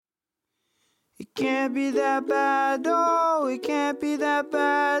It can't be that bad. Oh, it can't be that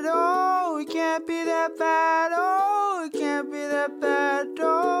bad. Oh, it can't be that bad. Oh, it can't be that bad.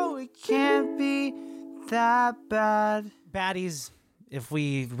 Oh, it can't be that bad. Baddies, if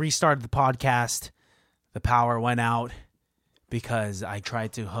we restarted the podcast, the power went out because I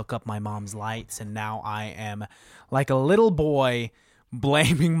tried to hook up my mom's lights, and now I am like a little boy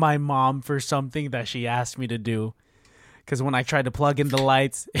blaming my mom for something that she asked me to do. Because when I tried to plug in the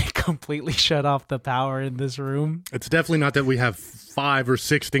lights, it completely shut off the power in this room. It's definitely not that we have 5 or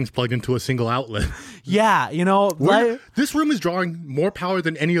 6 things plugged into a single outlet. Yeah, you know, This room is drawing more power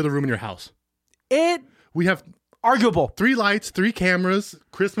than any other room in your house. We have arguable. 3 lights, 3 cameras,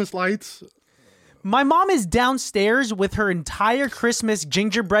 Christmas lights. My mom is downstairs with her entire Christmas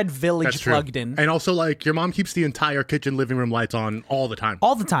gingerbread village That's true. plugged in. And also, like, your mom keeps the entire kitchen, living room lights on all the time.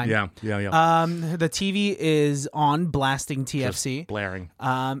 All the time. Yeah. The TV is on blasting TFC. Just blaring.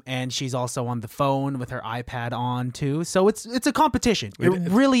 And she's also on the phone with her iPad on too. So it's a competition. It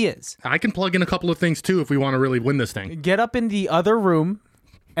really is. I can plug in a couple of things too if we want to really win this thing. Get up in the other room,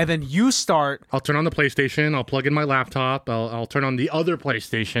 and then you start. I'll turn on the PlayStation. I'll plug in my laptop. I'll turn on the other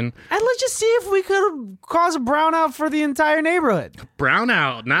PlayStation. And let's just see if we could cause a brownout for the entire neighborhood.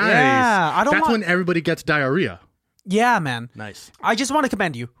 Brownout. Nice. Yeah, That's when everybody gets diarrhea. Yeah, man. Nice. I just want to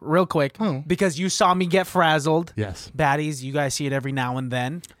commend you real quick because you saw me get frazzled. Yes. Baddies, you guys see it every now and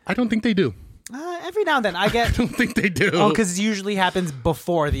then. I don't think they do. Every now and then I get. I don't think they do. Oh, because it usually happens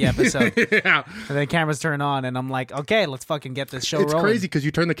before the episode. Yeah. And then cameras turn on, and I'm like, okay, let's fucking get this show rolling. It's crazy because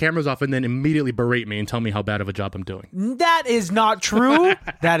you turn the cameras off and then immediately berate me and tell me how bad of a job I'm doing. That is not true.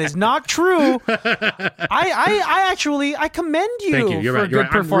 That is not true. I actually commend you, Thank you. You're for right. good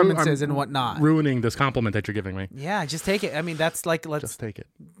performances and whatnot. Ruining this compliment that you're giving me. Yeah, just take it. I mean, that's like Just take it.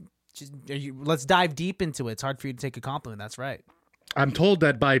 let's dive deep into it. It's hard for you to take a compliment. That's right. I'm told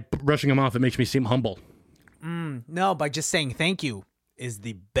that by brushing them off, it makes me seem humble. No, by just saying thank you is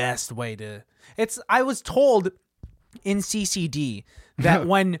the best way to. I was told in CCD that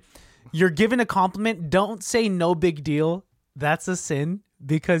when you're given a compliment, don't say no big deal. That's a sin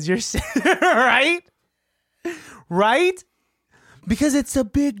because you're right, right. Because it's a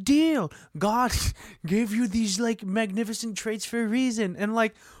big deal. God gave you these like magnificent traits for a reason. And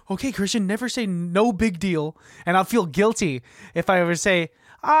like, okay, Christian, never say no big deal. And I'll feel guilty if I ever say,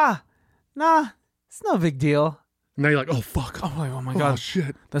 nah, it's no big deal. Now you're like, oh, fuck. Oh my God. Oh,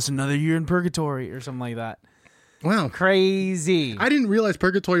 shit. That's another year in purgatory or something like that. Wow. Crazy. I didn't realize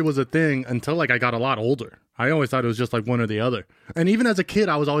purgatory was a thing until like I got a lot older. I always thought it was just like one or the other. And even as a kid,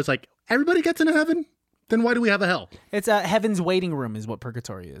 I was always like, everybody gets into heaven? Then why do we have a hell? It's a heaven's waiting room is what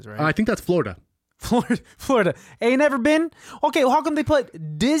purgatory is, right? I think that's Florida. Florida. Hey, never been? Okay, well, how come they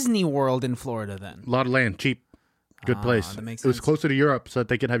put Disney World in Florida then? A lot of land, cheap, good place. That makes It was sense. closer to Europe so that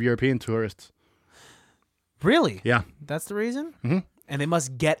they could have European tourists. Really? Yeah. That's the reason? Mm-hmm. And they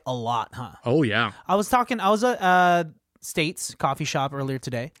must get a lot, huh? Oh, yeah. I was at States coffee shop earlier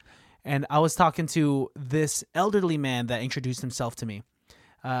today, and I was talking to this elderly man that introduced himself to me.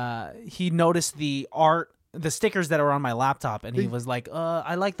 He noticed the stickers that are on my laptop, and he was like,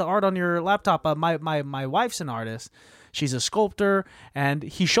 I like the art on your laptop. My wife's an artist. She's a sculptor. And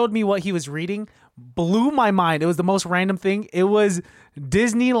he showed me what he was reading. Blew my mind. It was the most random thing. It was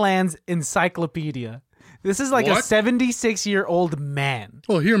Disneyland's encyclopedia. This is like a 76-year-old man.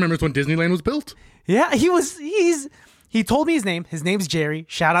 Well, he remembers when Disneyland was built. Yeah, he told me his name. His name's Jerry.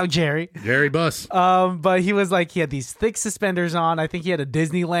 Shout out Jerry. Jerry Buss. But he was like, he had these thick suspenders on. I think he had a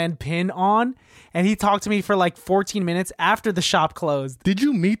Disneyland pin on. And he talked to me for like 14 minutes after the shop closed. Did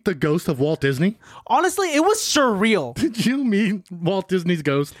you meet the ghost of Walt Disney? Honestly, it was surreal. Did you meet Walt Disney's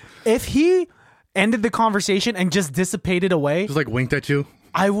ghost? If he ended the conversation and just dissipated away, Just like winked at you?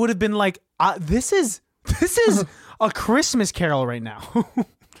 I would have been like, this is a Christmas Carol right now.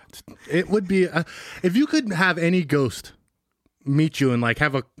 It would be, if you could have any ghost meet you and like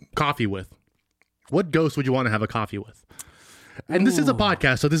have a coffee with, what ghost would you want to have a coffee with? And this is a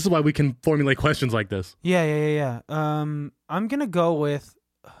podcast, so this is why we can formulate questions like this. Yeah. I'm gonna go with.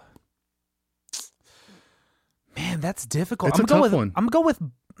 Man, that's difficult. It's a tough one. I'm gonna go with.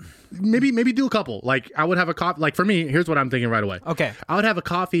 Maybe do a couple. Like I would have a coffee. Like for me, here's what I'm thinking right away. Okay. I would have a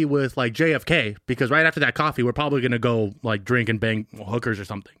coffee with like JFK because right after that coffee, we're probably gonna go like drink and bang hookers or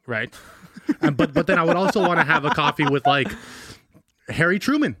something, right? But then I would also want to have a coffee with like Harry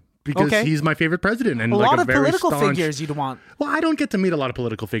Truman. Because he's my favorite president. And a like lot a of very political staunch figures you'd want. Well, I don't get to meet a lot of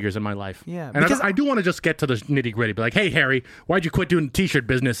political figures in my life. Yeah. And I do want to just get to the nitty gritty. Be like, hey, Harry, why'd you quit doing the t-shirt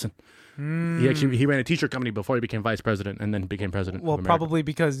business? He ran a t-shirt company before he became vice president and then became president. Well, of America. probably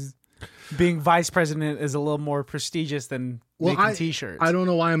because being vice president is a little more prestigious than making T-shirts. I don't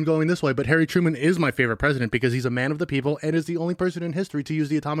know why I'm going this way, but Harry Truman is my favorite president because he's a man of the people and is the only person in history to use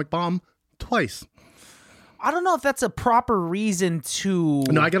the atomic bomb twice. I don't know if that's a proper reason to...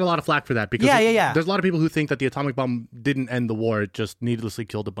 No, I get a lot of flack for that because Yeah. there's a lot of people who think that the atomic bomb didn't end the war. It just needlessly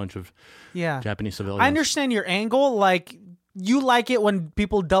killed a bunch of Japanese civilians. I understand your angle. Like, you like it when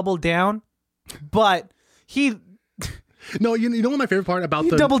people double down, but he No, you know what my favorite part about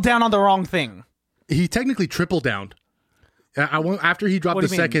doubled down on the wrong thing. He technically triple downed. After he dropped the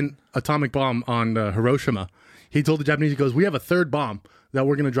second atomic bomb on Hiroshima, he told the Japanese, he goes, we have a third bomb that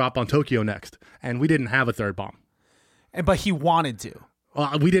we're going to drop on Tokyo next. And we didn't have a third bomb. But he wanted to.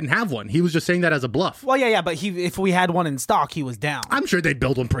 We didn't have one. He was just saying that as a bluff. Well, yeah, but if we had one in stock, he was down. I'm sure they'd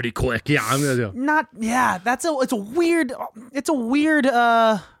build one pretty quick. Yeah, I'm going to do. It's a weird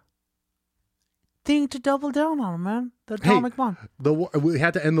thing to double down on, man. The atomic bomb. We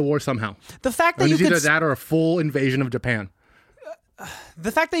had to end the war somehow. The fact that either that or a full invasion of Japan.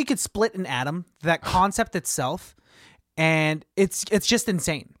 The fact that you could split an atom, that concept itself, and it's just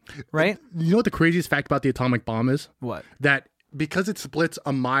insane, right? You know what the craziest fact about the atomic bomb is? What? That because it splits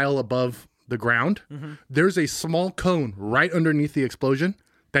a mile above the ground, there's a small cone right underneath the explosion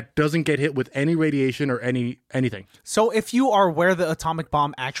that doesn't get hit with any radiation or anything. So if you are where the atomic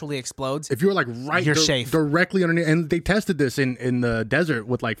bomb actually explodes, if you're like you're safe directly underneath, and they tested this in the desert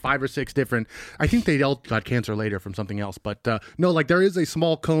with like 5 or 6 different. I think they all got cancer later from something else, but no, like there is a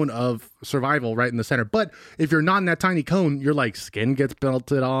small cone of survival right in the center. But if you're not in that tiny cone, your like skin gets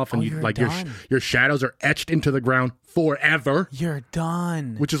melted off, and your shadows are etched into the ground forever. You're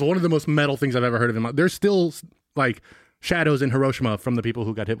done. Which is one of the most metal things I've ever heard of in my. There's still like shadows in Hiroshima from the people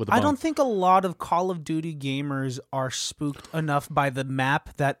who got hit with the bomb. I don't think a lot of Call of Duty gamers are spooked enough by the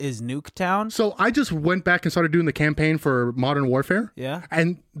map that is Nuketown. So I just went back and started doing the campaign for Modern Warfare. Yeah.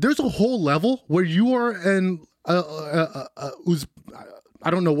 And there's a whole level where you are I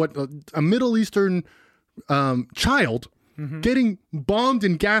don't know what, a Middle Eastern child getting bombed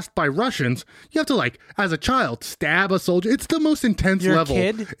and gassed by Russians. You have to, like, as a child, stab a soldier. It's the most intense level. You're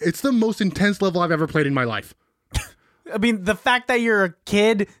a kid? It's the most intense level I've ever played in my life. I mean, the fact that you're a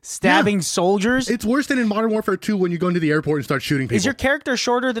kid stabbing soldiers. It's worse than in Modern Warfare 2 when you go into the airport and start shooting people. Is your character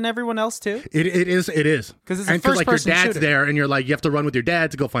shorter than everyone else, too? It is. Because it's a first-person like your dad's shooter. there, and you're like, you have to run with your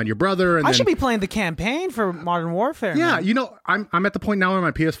dad to go find your brother. And I should be playing the campaign for Modern Warfare. Yeah, man. you know, I'm at the point now where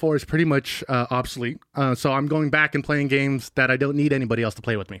my PS4 is pretty much obsolete. So I'm going back and playing games that I don't need anybody else to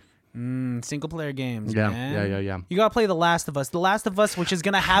play with me. Single player games, Yeah, man. yeah. You gotta play The Last of Us. The Last of Us, which is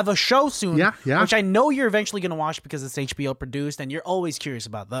gonna have a show soon. Yeah. Which I know you're eventually gonna watch because it's HBO produced, and you're always curious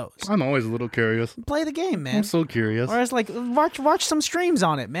about those. I'm always a little curious. Play the game, man. I'm so curious. Or it's like watch some streams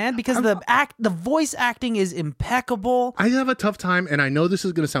on it, man, because the voice acting is impeccable. I have a tough time, and I know this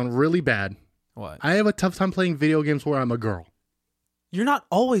is gonna sound really bad. What? I have a tough time playing video games where I'm a girl. You're not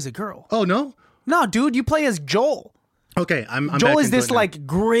always a girl. Oh no? No, dude, you play as Joel. Okay, I'm Joel back is into this it now. like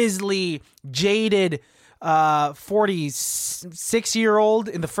grizzly, jaded, 46-year-old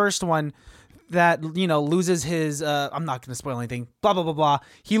in the first one that, you know, loses his. I'm not going to spoil anything. Blah blah blah blah.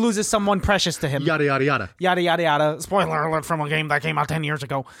 He loses someone precious to him. Yada yada yada. Yada yada yada. Spoiler alert from a game that came out 10 years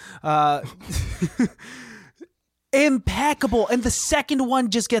ago. Impeccable, and the second one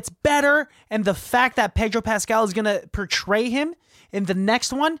just gets better. And the fact that Pedro Pascal is going to portray him in the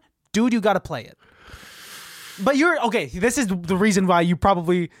next one, dude, you got to play it. But you're okay. This is the reason why you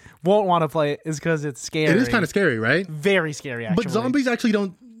probably won't want to play it, is because it's scary. It is kind of scary, right? Very scary, actually. But zombies actually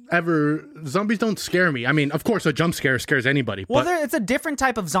don't scare me. I mean, of course, a jump scare scares anybody. Well, but it's a different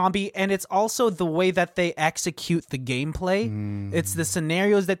type of zombie, and it's also the way that they execute the gameplay. It's the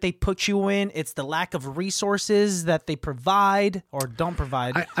scenarios that they put you in. It's the lack of resources that they provide or don't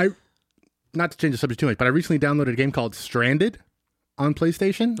provide. I not to change the subject too much, but I recently downloaded a game called Stranded on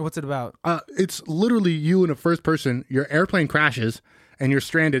PlayStation. What's it about? It's literally you in a first person. Your airplane crashes and you're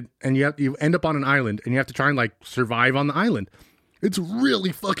stranded, and you end up on an island, and you have to try and like survive on the island. It's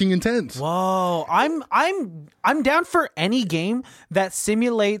really fucking intense. Whoa, I'm down for any game that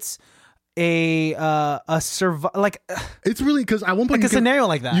simulates a It's really, because at one point like a scenario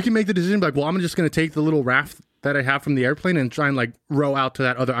like that. You can make the decision like, well, I'm just going to take the little raft that I have from the airplane and try and like row out to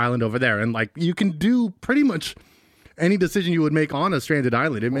that other island over there, and like you can do pretty much any decision you would make on a stranded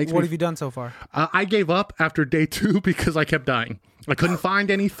island. It makes What have you done so far? I gave up after day 2 because I kept dying. I couldn't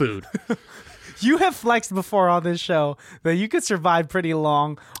find any food. You have flexed before on this show that you could survive pretty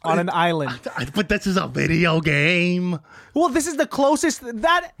long on an island. But this is a video game. Well, this is the closest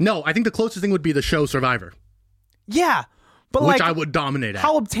that. No, I think the closest thing would be the show Survivor, Yeah, but which like, I would dominate at.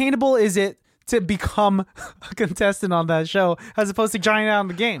 how obtainable is it to become a contestant on that show as opposed to trying out in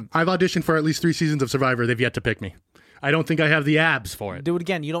the game. I've auditioned for at least 3 seasons of Survivor. They've yet to pick me. I don't think I have the abs for it. Do it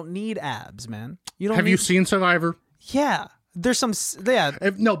again. You don't need abs, man. You don't. Have you seen Survivor? Yeah. There's some. Yeah.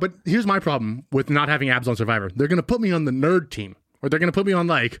 No, but here's my problem with not having abs on Survivor. They're going to put me on the nerd team, or they're going to put me on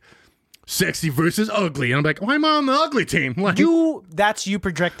like sexy versus ugly. And I'm like, why am I on the ugly team? Like, That's you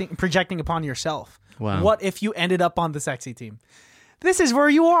projecting upon yourself. Wow. What if you ended up on the sexy team? This is where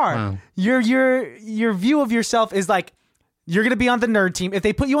you are. Wow. Your view of yourself is like, you're going to be on the nerd team. If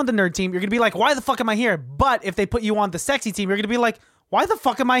they put you on the nerd team, you're going to be like, why the fuck am I here? But if they put you on the sexy team, you're going to be like, why the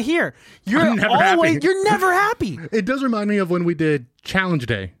fuck am I here? You're never happy. It does remind me of when we did Challenge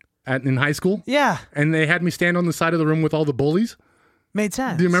Day in high school. Yeah. And they had me stand on the side of the room with all the bullies. Made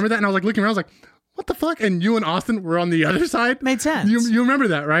sense. Do you remember that? And I was like looking around, I was like, what the fuck? And you and Austin were on the other side. Made sense. You remember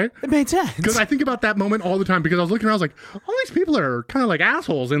that, right? It made sense. Because I think about that moment all the time, because I was looking around, I was like, all these people are kind of like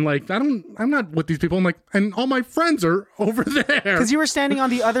assholes, and like I'm not with these people. I'm like, and all my friends are over there. Because you were standing on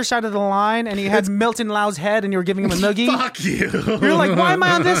the other side of the line, and you had Milton Lau's head, and you were giving him a noogie. Fuck you. You're like, why am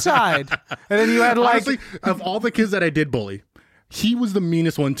I on this side? And then you had like, honestly, of all the kids that I did bully, he was the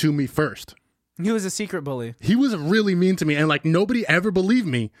meanest one to me first. he was a secret bully. He was really mean to me, and like nobody ever believed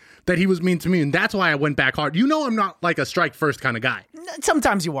me that he was mean to me, and that's why I went back hard. You know, I'm not like a strike first kind of guy.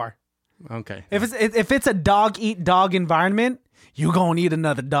 Sometimes you are. Okay. If it's a dog eat dog environment, you gonna eat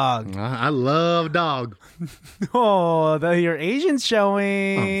another dog. I love dog. Oh, your Asian's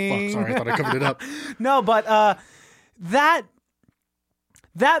showing. Oh, fuck. Sorry, I thought I covered it up. No, but that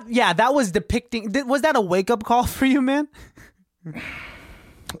was depicting. Was that a wake up call for you, man?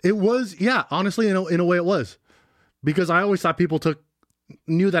 It was, yeah. Honestly, in a way, it was, because I always thought people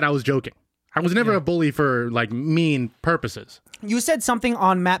knew that I was joking. I was never a bully for like mean purposes. You said something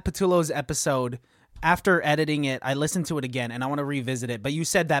on Matt Patullo's episode. After editing it, I listened to it again, and I want to revisit it. But you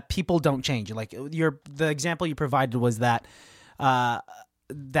said that people don't change. Like the example you provided was that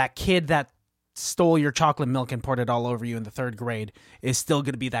that kid that stole your chocolate milk and poured it all over you in the 3rd grade is still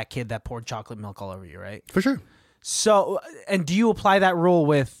going to be that kid that poured chocolate milk all over you, right? For sure. So, and do you apply that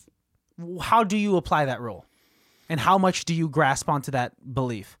rule how do you apply that rule? And how much do you grasp onto that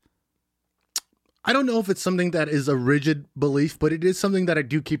belief? I don't know if it's something that is a rigid belief, but it is something that I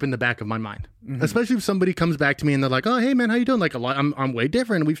do keep in the back of my mind. Mm-hmm. Especially if somebody comes back to me and they're like, "Oh, hey man, how you doing?" Like I'm way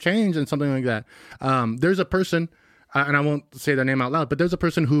different. We've changed and something like that. There's a person, and I won't say their name out loud, but there's a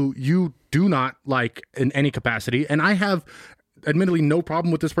person who you do not like in any capacity, and I have, admittedly, no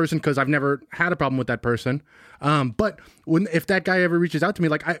problem with this person because I've never had a problem with that person. But if that guy ever reaches out to me,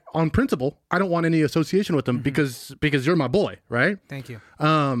 like on principle, I don't want any association with them because you're my boy, right? Thank you.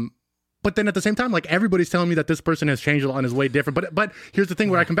 But then at the same time, like everybody's telling me that this person has changed a lot and is way different. But here's the thing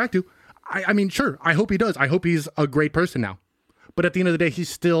where I come back to, I mean, sure, I hope he does. I hope he's a great person now. But at the end of the day, he's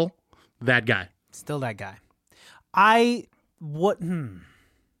still that guy. Still that guy.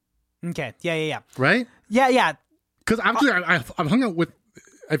 Okay. Yeah. Right? Yeah. Because actually, I've hung out with,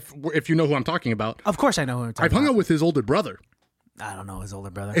 if you know who I'm talking about. Of course I know who I'm talking about. I've hung out with his older brother. I don't know his older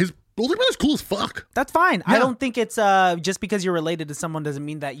brother. His older brother's cool as fuck. That's fine. Yeah. I don't think it's just because you're related to someone doesn't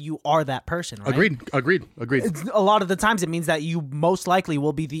mean that you are that person, right? Agreed. A lot of the times it means that you most likely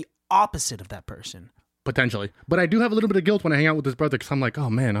will be the opposite of that person. Potentially. But I do have a little bit of guilt when I hang out with his brother because I'm like, oh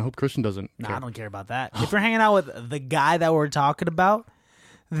man, I hope Christian doesn't care. I don't care about that. If you're hanging out with the guy that we're talking about,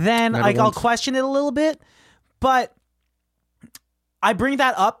 then I'll question it a little bit. But I bring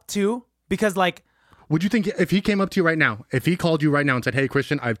that up too because like, would you think if he came up to you right now, if he called you right now and said, "Hey,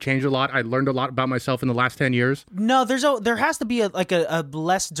 Christian, I've changed a lot. I learned a lot about myself in the last 10 years." No, there has to be a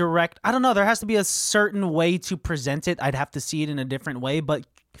less direct. I don't know. There has to be a certain way to present it. I'd have to see it in a different way, but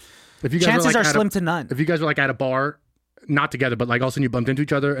if you guys chances are slim to none. If you guys were like at a bar, not together, but like all of a sudden you bumped into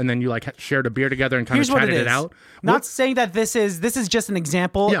each other and then you like shared a beer together and kind of chatted it out. Not saying that this is just an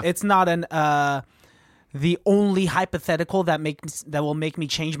example. Yeah. It's not the only hypothetical that will make me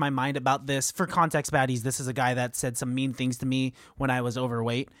change my mind about this. For context, baddies, this is a guy that said some mean things to me when I was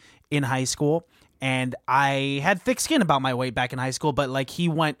overweight in high school, and I had thick skin about my weight back in high school, but like he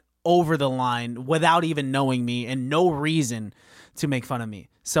went over the line without even knowing me and no reason to make fun of me.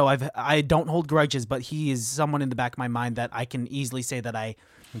 So I don't hold grudges, but he is someone in the back of my mind that I can easily say that I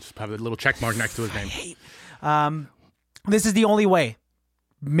just have a little check mark next to his name. Hate. This is the only way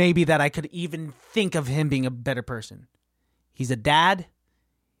maybe that I could even think of him being a better person. He's a dad.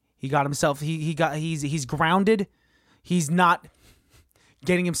 He got himself. He's grounded. He's not.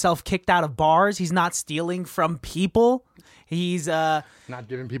 getting himself kicked out of bars. He's not stealing from people. He's not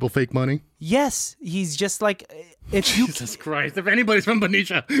giving people fake money. yes, he's just like if you Jesus Christ! If anybody's from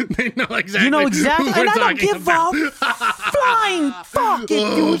Benicia, they know exactly. you know exactly, who we're and I don't talking give about. a flying fuck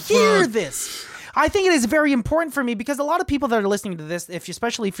if you hear this. I think it is very important for me because a lot of people that are listening to this,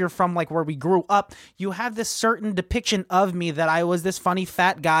 especially if you're from like where we grew up, you have this certain depiction of me that I was this funny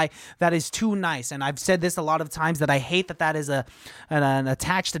fat guy that is too nice. And I've said this a lot of times that I hate that is an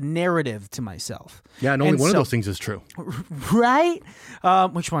attached narrative to myself. Yeah, and only one of those things is true. Right?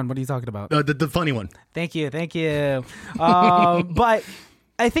 Which one? What are you talking about? The funny one. Thank you. But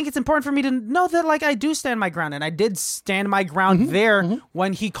I think it's important for me to know that, like, I do stand my ground, and I did stand my ground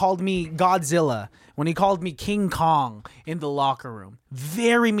when he called me Godzilla, when he called me King Kong in the locker room.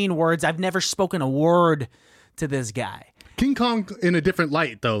 Very mean words. I've never spoken a word to this guy. King Kong in a different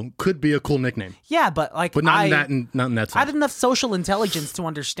light, though, could be a cool nickname. Yeah, but like, But not in that sense. I had enough social intelligence to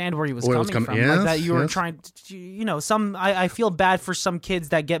understand where he was coming from. Yes, like that you were yes. trying to, you know, I feel bad for some kids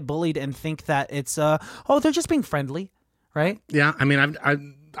that get bullied and think that it's, they're just being friendly, right? Yeah, I mean,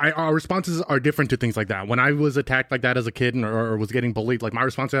 our responses are different to things like that. When I was attacked like that as a kid or was getting bullied, like my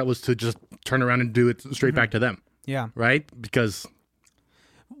response to that was to just turn around and do it straight back to them. Yeah. Right? Because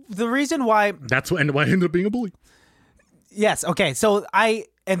The reason why that's why I ended up being a bully. Yes. Okay. So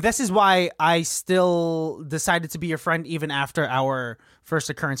and this is why I still decided to be your friend even after our first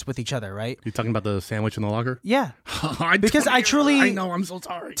occurrence with each other, right? You talking about the sandwich in the locker? Yeah. Because I know, I'm so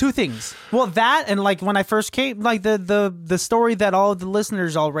sorry. Two things. Well, that and like when I first came, like the story that all the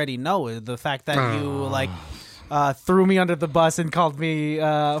listeners already know, the fact that you like threw me under the bus and called me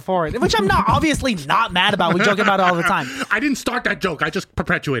for it, which I'm not obviously not mad about. We joke about it all the time. I didn't start that joke. I just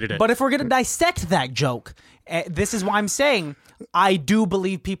perpetuated it. But if we're going to dissect that joke, this is why I'm saying I do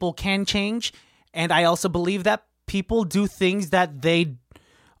believe people can change. And I also believe that people do things that they,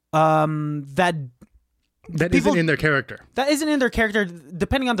 that isn't in their character. That isn't in their character,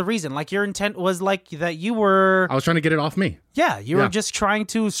 depending on the reason. Like your intent was like that you were. I was trying to get it off me. Yeah, you were just trying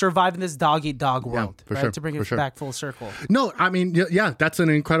to survive in this dog eat dog world, for right? sure, To bring it back full circle. No, I mean, yeah, that's an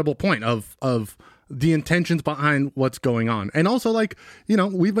incredible point of the intentions behind what's going on. And also, like, you know,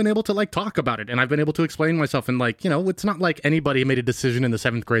 we've been able to like talk about it, and I've been able to explain myself, and like, you know, it's not like anybody made a decision in the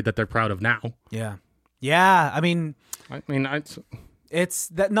 7th grade that they're proud of now. Yeah. Yeah, I mean, it's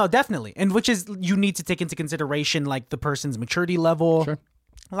that, no, definitely. And which is, you need to take into consideration like the person's maturity level. Sure.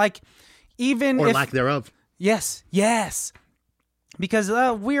 Like even or if, lack thereof. Yes. Because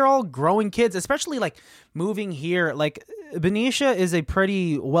we're all growing kids, especially like moving here. Like Benicia is a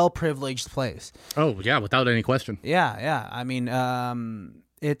pretty well-privileged place. Oh, yeah, without any question. Yeah. I mean,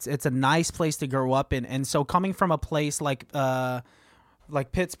 it's a nice place to grow up in. And so coming from a place like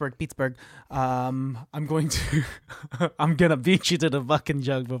Pittsburgh, I'm gonna beat you to the fucking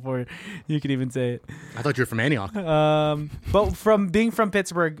joke before you can even say it. I thought you were from Antioch. But from being from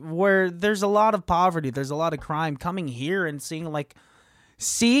Pittsburgh, where there's a lot of poverty, there's a lot of crime, coming here and seeing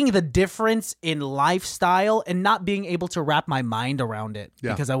the difference in lifestyle and not being able to wrap my mind around it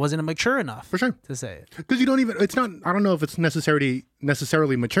because I wasn't mature enough For sure. to say it. Because you don't even, it's not, I don't know if it's necessarily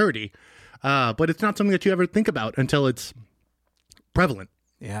maturity, but it's not something that you ever think about until it's prevalent.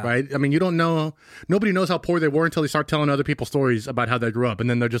 Yeah. Right? I mean, you don't know, nobody knows how poor they were until they start telling other people stories about how they grew up. And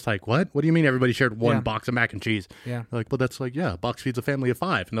then they're just like, what? What do you mean everybody shared one box of mac and cheese? Yeah. They're like, well, that's like, a box feeds a family of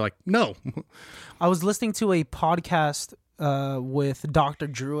 5. And they're like, no. I was listening to a podcast with Dr.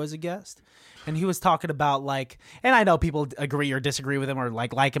 Drew as a guest, and he was talking about like, and I know people agree or disagree with him or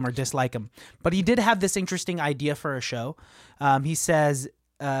like him or dislike him, but he did have this interesting idea for a show. He says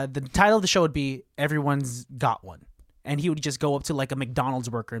the title of the show would be Everyone's Got One. And he would just go up to like a McDonald's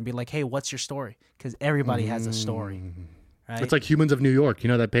worker and be like, hey, what's your story? Because everybody has a story. Right? It's like Humans of New York. You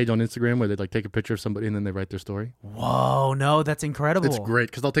know that page on Instagram where they like take a picture of somebody and then they write their story? Whoa, no, that's incredible. It's great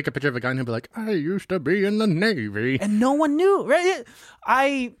because they'll take a picture of a guy and he'll be like, I used to be in the Navy. And no one knew, right?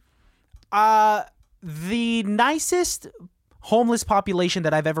 The nicest homeless population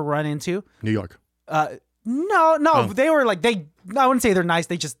that I've ever run into. New York. No, they were like, I wouldn't say they're nice.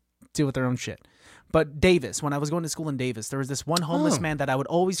 They just deal with their own shit. But Davis, when I was going to school in Davis, there was this one homeless man that I would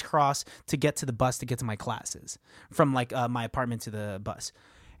always cross to get to the bus to get to my classes from like my apartment to the bus.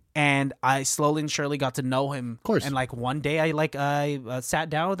 And I slowly and surely got to know him. Of course. And like one day I sat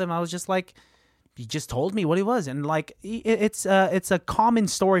down with him. I was just like, he just told me what he was. And like, it's a common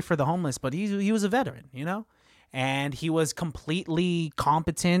story for the homeless, but he was a veteran, you know? And he was completely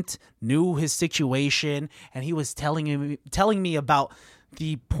competent, knew his situation. And he was telling me about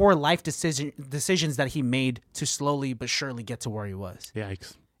the poor life decisions that he made to slowly but surely get to where he was.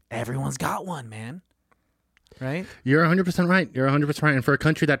 Yikes. Everyone's got one, man. right? You're 100% right. You're 100% right. And for a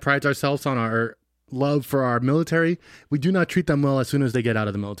country that prides ourselves on our love for our military, we do not treat them well as soon as they get out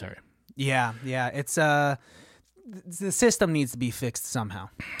of the military. Yeah. It's the system needs to be fixed somehow.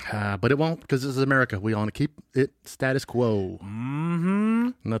 But it won't, because this is America. We want to keep it status quo. Mm-hmm.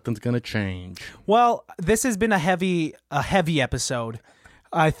 Nothing's gonna change. Well, this has been a heavy episode.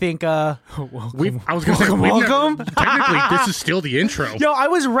 I think. I was gonna say welcome. Technically, this is still the intro. Yo, I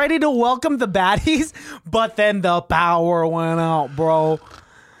was ready to welcome the baddies, but then the power went out, bro.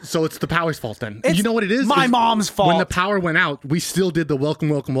 So it's the power's fault then. It's you know what it is? my mom's fault. When the power went out, we still did the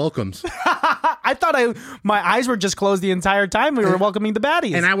welcomes. I thought my eyes were just closed the entire time we were welcoming the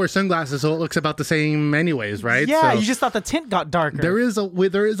baddies. And I wear sunglasses, so it looks about the same anyways, right? Yeah, so you just thought the tint got darker. there is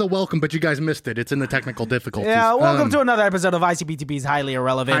a welcome, but you guys missed it. It's in the technical difficulties. Yeah, welcome to another episode of ICBTP's Highly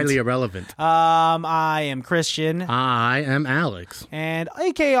Irrelevant. Highly Irrelevant. I am Christian. I am Alex. And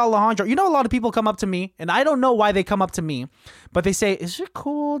aka Alejandro. You know, a lot of people come up to me, and I don't know why they come up to me, but they say, is it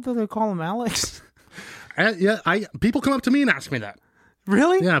cool that they call him Alex? People come up to me and ask me that.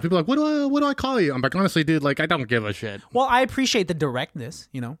 Really? Yeah, people are like, what do I call you? I'm like, honestly, dude, like, I don't give a shit. Well, I appreciate the directness,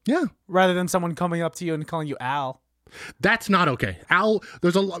 Yeah. rather than someone coming up to you and calling you Al. That's not okay. Al,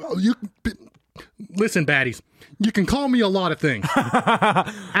 there's a lot. Listen, baddies, you can call me a lot of things.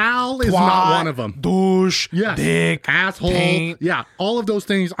 Al is not one of them. Douche. Yes. Dick. Asshole. Taint. Yeah. All of those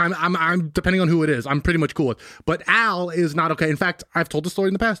things, I'm depending on who it is, I'm pretty much cool with. But Al is not okay. In fact, I've told the story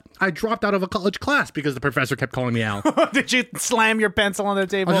in the past. I dropped out of a college class because the professor kept calling me Al. Did you slam your pencil on the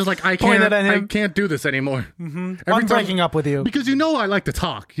table? I was just like, point it at him? I can't do this anymore. I'm breaking up with you. Because I like to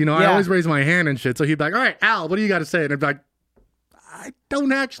talk. I Yeah. always raise my hand and shit. So he'd be like, all right, Al, what do you got to say? And I'd be like, I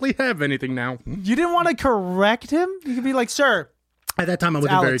don't actually have anything now. You didn't want to correct him? You could be like, sir. At that time, I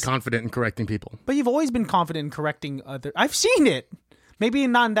wasn't very Alex. confident in correcting people. But you've always been confident in correcting other. I've seen it. Maybe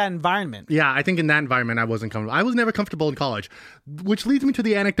not in that environment. Yeah, I think in that environment, I wasn't comfortable. I was never comfortable in college, which leads me to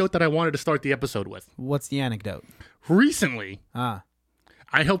the anecdote that I wanted to start the episode with. What's the anecdote? Recently,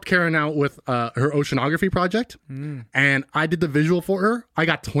 I helped Karen out with her oceanography project, and I did the visual for her. I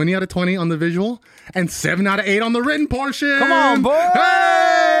got 20 out of 20 on the visual and 7 out of 8 on the written portion. Come on, boy!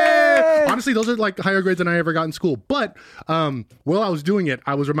 Hey! Honestly, those are like higher grades than I ever got in school. But while I was doing it,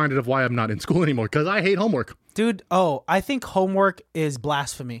 I was reminded of why I'm not in school anymore, because I hate homework. Dude, I think homework is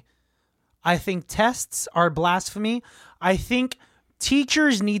blasphemy. I think tests are blasphemy. I think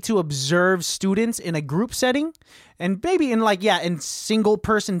teachers need to observe students in a group setting and maybe in single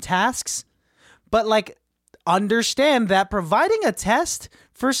person tasks, but understand that providing a test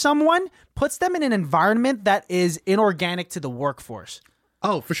for someone puts them in an environment that is inorganic to the workforce.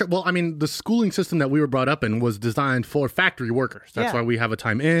 Oh, for sure. Well, I mean, the schooling system that we were brought up in was designed for factory workers. That's why we have a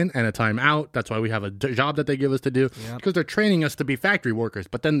time in and a time out. That's why we have a job that they give us to do, because they're training us to be factory workers.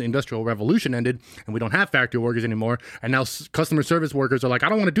 But then the Industrial Revolution ended and we don't have factory workers anymore. And now customer service workers are like, I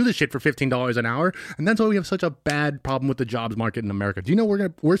don't want to do this shit for $15 an hour. And that's why we have such a bad problem with the jobs market in America. Do you know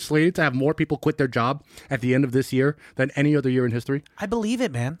we're slated to have more people quit their job at the end of this year than any other year in history? I believe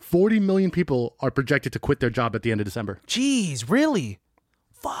it, man. 40 million people are projected to quit their job at the end of December. Jeez, really?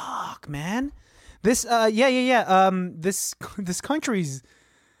 Fuck, man. This this country's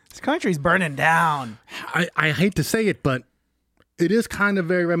burning down. I hate to say it, but it is kind of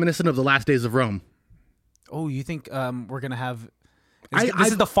very reminiscent of the last days of Rome. Oh, you think we're gonna have this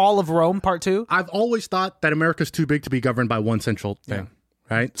is the fall of Rome part 2? I've always thought that America's too big to be governed by one central thing,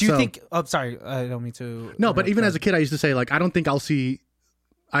 right? Do you think sorry, I don't mean to No, but even as a kid I used to say, like, I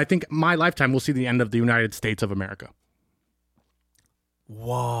think my lifetime will see the end of the United States of America.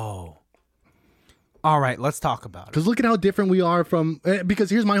 Whoa. All right, let's talk about it. Because look at how different we are from... Because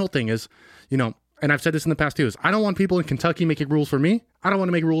here's my whole thing is, and I've said this in the past too, is I don't want people in Kentucky making rules for me. I don't want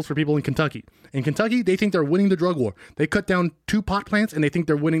to make rules for people in Kentucky. In Kentucky, they think they're winning the drug war. They cut down 2 pot plants and they think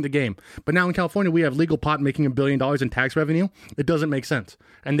they're winning the game. But now in California, we have legal pot making $1 billion in tax revenue. It doesn't make sense.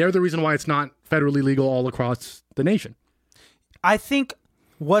 And they're the reason why it's not federally legal all across the nation. I think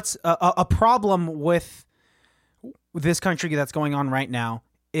what's a problem with this country that's going on right now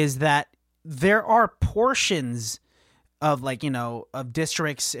is that there are portions of of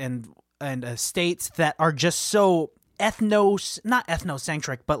districts and states that are just so not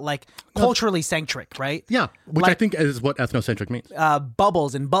ethnocentric, but culturally centric, right? Yeah, which I think is what ethnocentric means.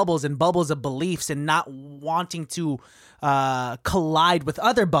 Bubbles and bubbles and bubbles of beliefs, and not wanting to collide with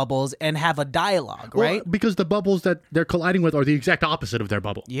other bubbles and have a dialogue, right? Well, because the bubbles that they're colliding with are the exact opposite of their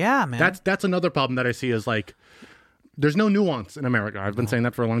bubble. Yeah, man. That's another problem that I see is there's no nuance in America. I've been saying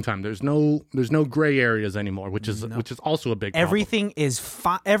that for a long time. There's no gray areas anymore, which is also a big problem.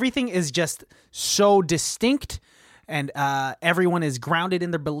 Everything is just so distinct, and everyone is grounded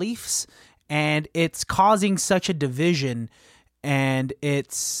in their beliefs, and it's causing such a division, and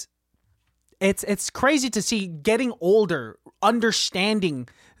it's crazy to see getting older, understanding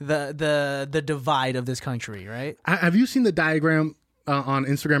the divide of this country, right? Have you seen the diagram on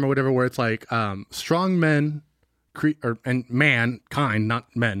Instagram or whatever where it's like strong men and mankind,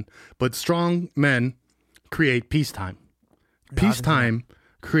 not men, but strong men create peacetime. Peacetime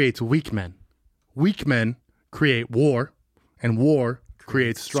creates weak men. Weak men create war, and war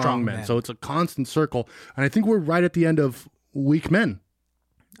creates strong men. So it's a constant circle, and I think we're right at the end of weak men.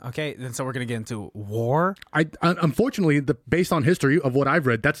 Okay, then so we're gonna get into war. Unfortunately, based on history of what I've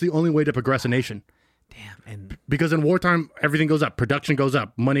read, that's the only way to progress a nation. Damn, and Because in wartime, everything goes up, production goes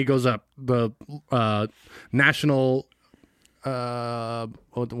up, money goes up, the national,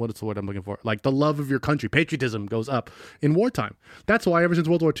 what's the word I'm looking for? Like the love of your country, patriotism goes up in wartime. That's why ever since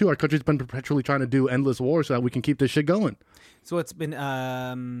World War II, our country's been perpetually trying to do endless wars so that we can keep this shit going. so it's been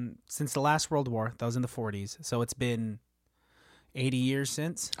since the last World War. That was in the 40s. So it's been 80 years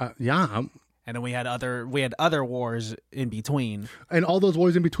since. Yeah. And then we had other wars in between. And all those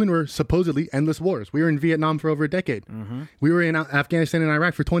wars in between were supposedly endless wars. We were in Vietnam for over a decade. Mm-hmm. We were in Afghanistan and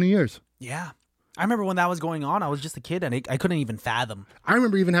Iraq for 20 years. Yeah. I remember when that was going on, I was just a kid and I couldn't even fathom. I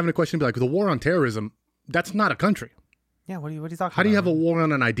remember even having a question be like, the war on terrorism, that's not a country. Yeah, what are you talking about? How do you have a war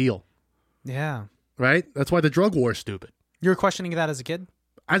on an ideal? Yeah. Right? That's why the drug war is stupid. You were questioning that as a kid?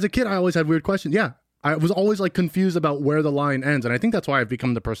 As a kid, I always had weird questions. Yeah. I was always like confused about where the line ends. And I think that's why I've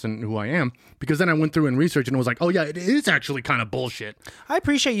become the person who I am. Because then I went through and researched and was like, oh yeah, it is actually kind of bullshit. I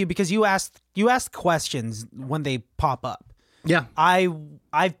appreciate you because you asked questions when they pop up. Yeah.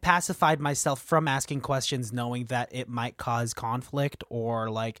 I've pacified myself from asking questions knowing that it might cause conflict or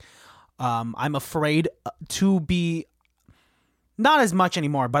like I'm afraid to be, not as much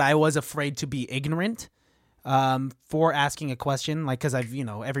anymore, but I was afraid to be ignorant for asking a question, like, because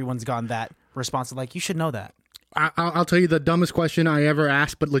everyone's gotten that response of like, you should know that. I'll tell you the dumbest question I ever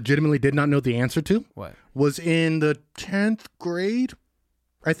asked but legitimately did not know the answer to. What? Was in the 10th grade.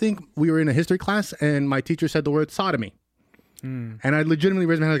 I think we were in a history class and my teacher said the word sodomy. And I legitimately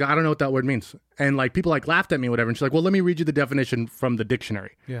raised my hand like, I don't know what that word means. And like people like laughed at me or whatever. And she's like, well, let me read you the definition from the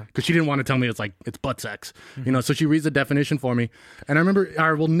dictionary. Yeah. Because she didn't want to tell me it's butt sex. So she reads the definition for me. And I remember,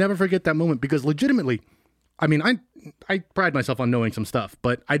 I will never forget that moment because legitimately, I mean, I pride myself on knowing some stuff,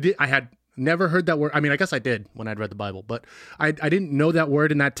 but I had never heard that word. I mean, I guess I did when I'd read the Bible, but I didn't know that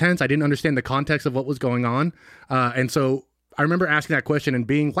word in that tense. I didn't understand the context of what was going on. And so I remember asking that question and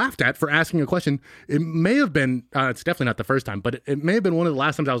being laughed at for asking a question. It may have been, it's definitely not the first time, but it may have been one of the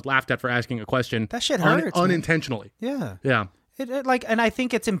last times I was laughed at for asking a question. That shit hurts, man. Unintentionally. Yeah. Yeah. And I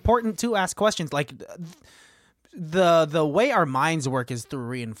think it's important to ask questions. Like the way our minds work is through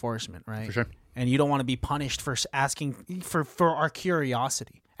reinforcement, right? For sure. And you don't want to be punished for asking for our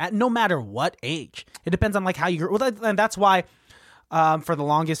curiosity at no matter what age. It depends on like how you, and that's why for the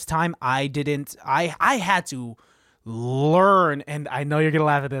longest time I had to learn, and I know you're gonna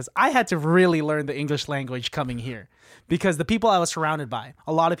laugh at this, I had to really learn the English language coming here because the people I was surrounded by,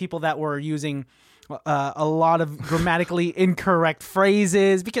 a lot of people that were using a lot of grammatically incorrect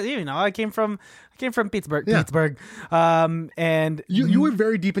phrases because I came from Pittsburgh. Yeah. And You were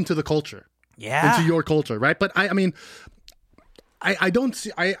very deep into the culture. Yeah. Into your culture, right? But I mean, I don't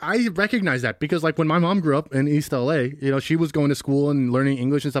see, I recognize that because like when my mom grew up in East LA, she was going to school and learning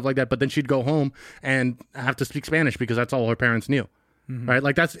English and stuff like that, but then she'd go home and have to speak Spanish because that's all her parents knew, right?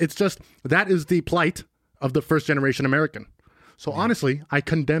 Like that is the plight of the first generation American. So honestly, I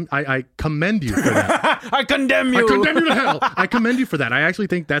commend you for that. I condemn you. I condemn you to hell. I commend you for that. I actually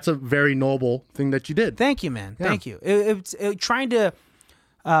think that's a very noble thing that you did. Thank you, man. Yeah. Thank you. It's trying to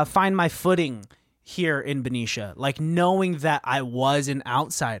find my footing here in Benicia, like knowing that I was an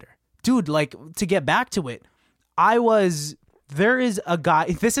outsider. Dude, like to get back to it, there is a guy,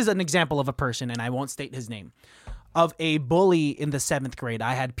 this is an example of a person, and I won't state his name, of a bully in the 7th grade.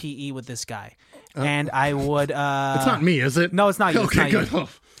 I had PE with this guy. And I would... it's not me, is it? No, it's not you. Okay, it's not good. You.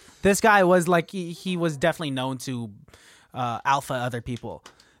 This guy was like, he was definitely known to alpha other people.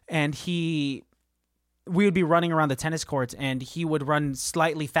 And we would be running around the tennis courts and he would run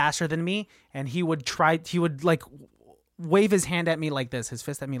slightly faster than me. And he would like wave his hand at me like this, his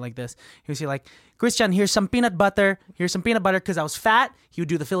fist at me like this. He would say like, Christian, here's some peanut butter. Here's some peanut butter. Because I was fat. He would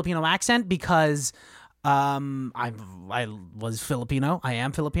do the Filipino accent because... I was Filipino. I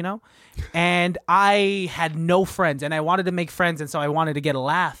am Filipino, and I had no friends, and I wanted to make friends, and so I wanted to get a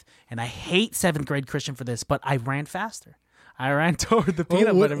laugh. And I hate 7th grade Christian for this, but I ran faster. I ran toward the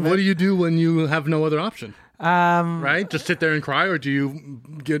peanut butter. What do you do when you have no other option? Right? Just sit there and cry, or do you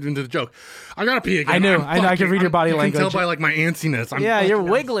get into the joke? I gotta pee again. I know. I can read your body language. You can tell by like my antsiness. You're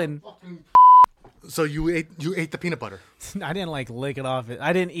wiggling. So you ate the peanut butter. I didn't like lick it off.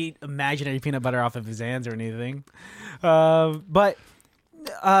 I didn't eat imaginary peanut butter off of his hands or anything. But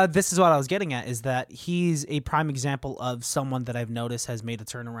this is what I was getting at, is that he's a prime example of someone that I've noticed has made a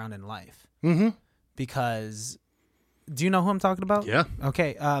turnaround in life. Mm-hmm. Because, do you know who I'm talking about? Yeah.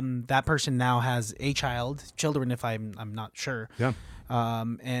 Okay. That person now has children, if I'm not sure. Yeah.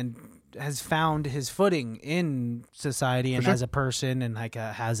 And has found his footing in society and as a person, and like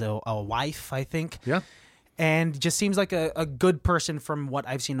has a wife, I think. Yeah. And just seems like a good person from what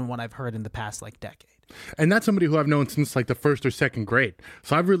I've seen and what I've heard in the past like decade. And that's somebody who I've known since like the first or second grade.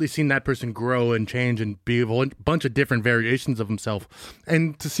 So I've really seen that person grow and change and be a bunch of different variations of himself.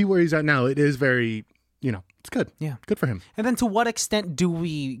 And to see where he's at now, it is very, it's good. Yeah. Good for him. And then to what extent do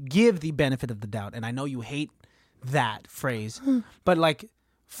we give the benefit of the doubt? And I know you hate that phrase, but like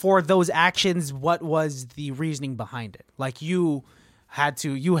for those actions, what was the reasoning behind it? Like you had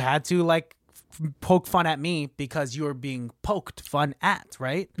to like poke fun at me because you were being poked fun at,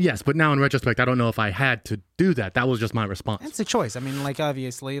 right? Yes, but now in retrospect, I don't know if I had to do that. That was just my response. It's a choice. I mean, like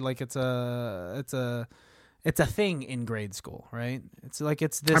obviously, like it's a thing in grade school, right? It's like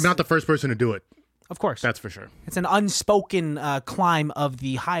it's this. I'm not the first person to do it. Of course, That's for sure. it's an unspoken climb of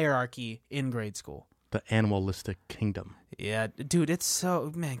the hierarchy in grade school. The animalistic kingdom. Yeah, dude, it's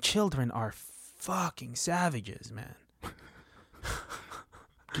so, man, children are fucking savages, man.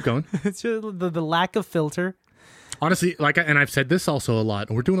 Keep going. It's just the lack of filter. Honestly, and I've said this also a lot.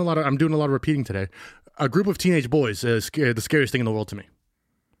 I'm doing a lot of repeating today. A group of teenage boys is the scariest thing in the world to me.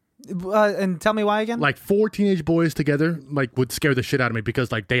 And tell me why again? Like 4 teenage boys together, like would scare the shit out of me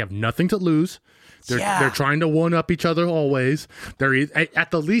because like they have nothing to lose. They're trying to one up each other always.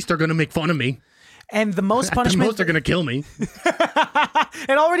 At the least they're gonna make fun of me. And the most At punishment, the most they're gonna kill me.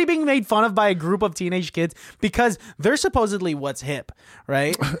 and already being made fun of by a group of teenage kids because they're supposedly what's hip,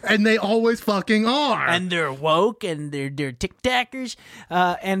 right? And they always fucking are. And they're woke and they're tic-tackers.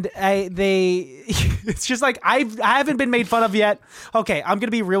 It's just like I haven't been made fun of yet. Okay, I'm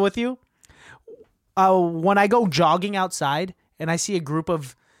gonna be real with you. When I go jogging outside and I see a group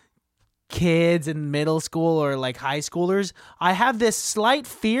of kids in middle school or like high schoolers, I have this slight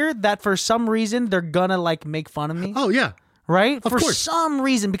fear that for some reason they're gonna like make fun of me. Oh yeah. Right? Of For course. some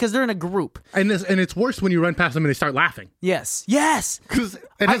reason, because they're in a group. And it's worse when you run past them and they start laughing. Yes. Because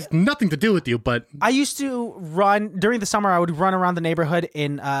it has nothing to do with you, but I used to run during the summer. I would run around the neighborhood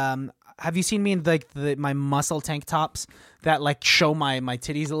in. Have you seen me in like my muscle tank tops that like show my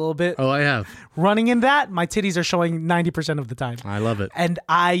titties a little bit? oh, I have. Running in that, my titties are showing 90% of the time. I love it. And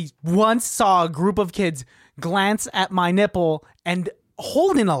I once saw a group of kids glance at my nipple and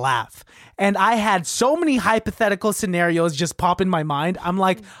hold in a laugh. And I had so many hypothetical scenarios just pop in my mind. I'm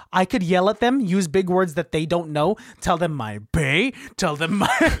like, I could yell at them, use big words that they don't know, tell them my pay, tell them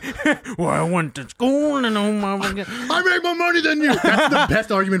my where I went to school and oh my God. I make more money than you. That's the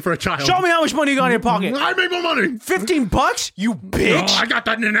best argument for a child. Show me how much money you got in your pocket. I make more money. $15, you bitch. Oh, I got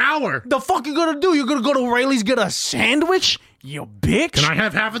that in an hour. The fuck you gonna do? You gonna go to Rayleigh's get a sandwich? You bitch. Can I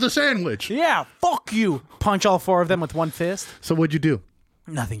have half of the sandwich? Yeah, fuck you. Punch all 4 of them with one fist. So what'd you do?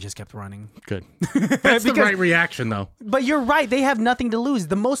 Nothing, just kept running. Good. That's the right reaction, though. But you're right. They have nothing to lose.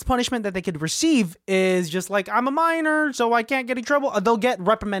 The most punishment that they could receive is just like, I'm a minor, so I can't get in trouble. They'll get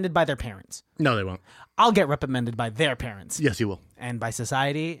reprimanded by their parents. No, they won't. I'll get reprimanded by their parents. Yes, you will. And by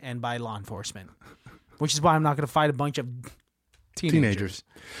society and by law enforcement. Which is why I'm not going to fight a bunch of teenagers.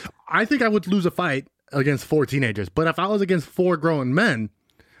 I think I would lose a fight against 4 teenagers. But if I was against 4 grown men,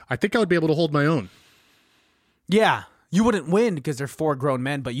 I think I would be able to hold my own. Yeah. You wouldn't win because they're 4 grown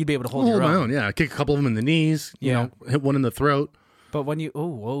men, but you'd be able to hold your my own. own. Yeah, kick a couple of them in the knees. Yeah. Hit one in the throat. But when you,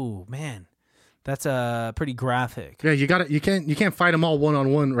 oh man, that's pretty graphic. Yeah, you can't fight them all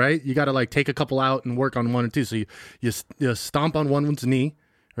 1-on-1, right? You gotta like take a couple out and work on 1 or 2. So you stomp on one's knee,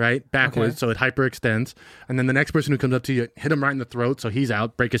 right, backwards, so it hyperextends, and then the next person who comes up to you, hit him right in the throat, so he's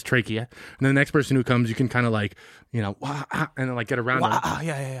out, break his trachea, and then the next person who comes, you can kind of like, and then like get around him.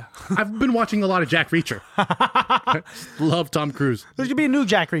 Yeah. I've been watching a lot of Jack Reacher. Love Tom Cruise. There's gonna be a new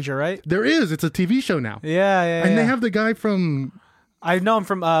Jack Reacher, right? There is. It's a TV show now. Yeah. And they have the guy from. I know him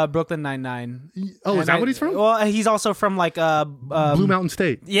from Brooklyn Nine-Nine. Oh, is that what he's from? Well, he's also from like Blue Mountain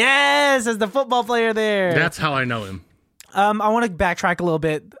State. Yes, as the football player there. That's how I know him. I want to backtrack a little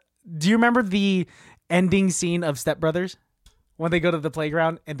bit. Do you remember the ending scene of Step Brothers when they go to the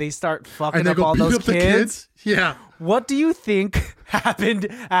playground and they start fucking up all those kids? Yeah. What do you think happened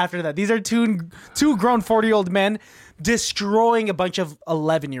after that? These are two grown 40-year-old men destroying a bunch of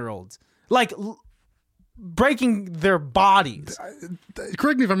 11-year-olds. Like breaking their bodies.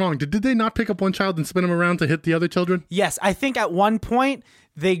 Correct me if I'm wrong. Did they not pick up one child and spin him around to hit the other children? Yes, I think at one point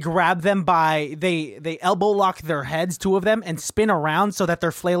they grab them they elbow lock their heads, two of them, and spin around so that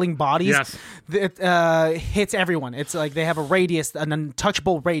their flailing bodies hits everyone. It's like they have an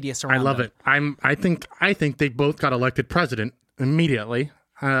untouchable radius around. I love them. it. I think they both got elected president immediately,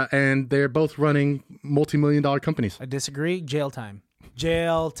 and they're both running multi-million-dollar companies. I disagree. Jail time.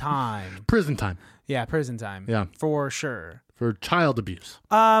 Jail time. Prison time. Yeah, prison time. Yeah. For sure. For child abuse.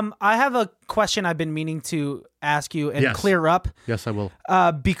 I have a question I've been meaning to ask you and clear up. Yes, I will.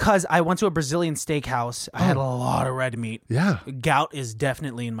 Because I went to a Brazilian steakhouse. I had a lot of red meat. Yeah. Gout is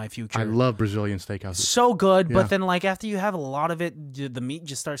definitely in my future. I love Brazilian steakhouses. So good, but then like after you have a lot of it, the meat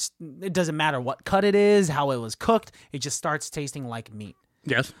just starts, it doesn't matter what cut it is, how it was cooked, it just starts tasting like meat.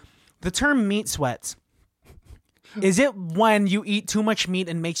 Yes. The term meat sweats, is it when you eat too much meat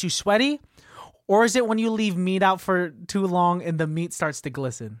and makes you sweaty? Or is it when you leave meat out for too long and the meat starts to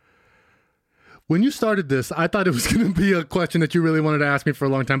glisten? When you started this, I thought it was going to be a question that you really wanted to ask me for a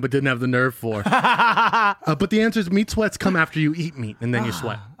long time, but didn't have the nerve for. But the answer is meat sweats come after you eat meat and then you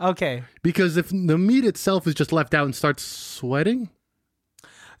sweat. Okay. Because if the meat itself is just left out and starts sweating.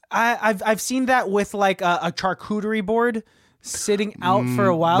 I've seen that with like a charcuterie board sitting out for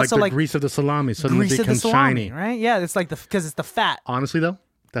a while. Like so the like grease of the salami suddenly grease of the becomes salami, shiny. right? Yeah, it's like because it's the fat. Honestly, though,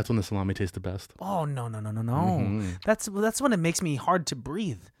 that's when the salami tastes the best. Oh no. That's when it makes me hard to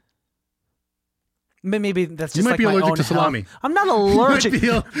breathe. Maybe that's just You might like be my allergic own to salami. health. I'm not allergic.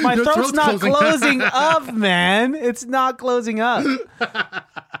 My your throat's not closing. closing up, man. It's not closing up.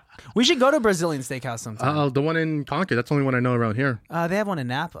 We should go to a Brazilian steakhouse sometime. The one in Concord. That's the only one I know around here. They have one in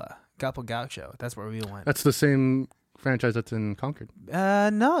Napa, Gapo Gaucho. That's where we went. That's the same franchise that's in Concord.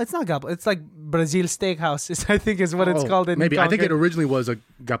 No, it's not Gapo. It's like Brazil Steakhouse, I think is what it's called in maybe. Concord. I think it originally was a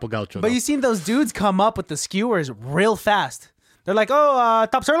Gapo Gaucho. But you seen those dudes come up with the skewers real fast. They're like,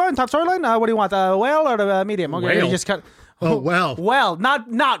 top sirloin. What do you want, whale or the medium? Okay, Whale? you just cut. Oh, well. Well,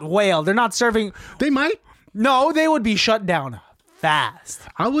 not whale. They're not serving. They might. No, they would be shut down fast.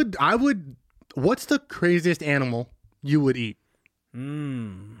 I would. What's the craziest animal you would eat?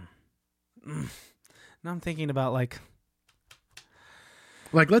 Now I'm thinking about like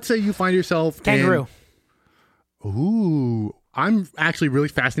let's say you find yourself kangaroo. Ooh, I'm actually really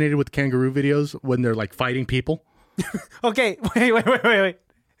fascinated with kangaroo videos when they're like fighting people. Okay, wait.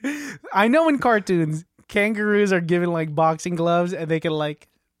 I know in cartoons, kangaroos are given like boxing gloves and they can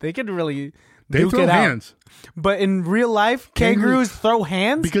really duke throw it hands. out. But in real life, kangaroos throw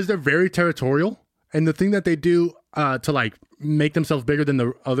hands? Because they're very territorial. And the thing that they do to like make themselves bigger than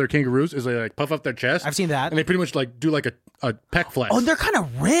the other kangaroos is they like puff up their chest. I've seen that. And they pretty much like do like a peck flex. Oh, they're kind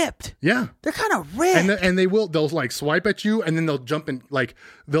of ripped. Yeah. They're kind of ripped. And they'll like swipe at you and then they'll jump and like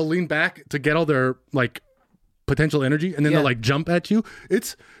they'll lean back to get all their like potential energy and then they'll like jump at you.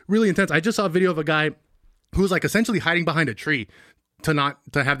 It's really intense. I just saw a video of a guy who was like essentially hiding behind a tree to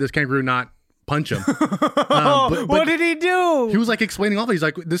have this kangaroo not punch him. But what did he do? He was like explaining all of it. He's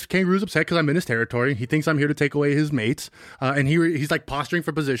like, this kangaroo's upset because I'm in his territory. He thinks I'm here to take away his mates. And he's like posturing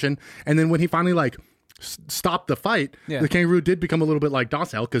for position. And then when he finally like stopped the fight, the kangaroo did become a little bit like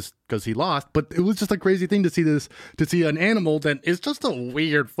docile because he lost. But it was just a crazy thing to see an animal that is just a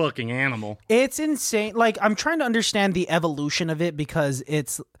weird fucking animal. It's insane. Like I'm trying to understand the evolution of it because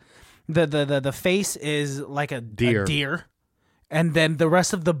it's the face is like a deer. And then the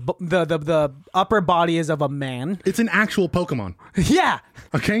rest of the upper body is of a man. It's an actual Pokemon. Yeah.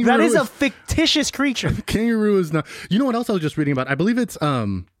 A kangaroo that is a fictitious creature. Kangaroo is not. You know what else I was just reading about? I believe it's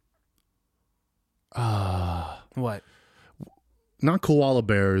What? Not koala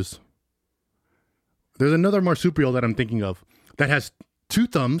bears. There's another marsupial that I'm thinking of that has 2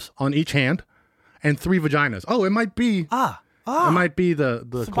 thumbs on each hand and 3 vaginas. Oh, it might be. It might be the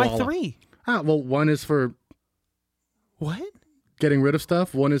koala. By 3. Well, one is for what? Getting rid of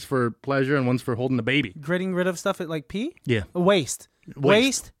stuff. One is for pleasure, and one's for holding the baby. Getting rid of stuff at like pee? Yeah. Waste,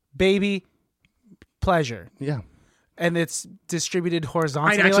 baby, pleasure. Yeah. And it's distributed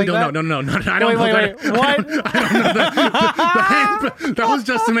horizontally. I actually like don't know. No. I Wait, don't know. what? I don't know that was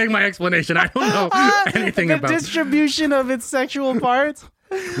just to make my explanation. I don't know anything the about distribution of its sexual parts.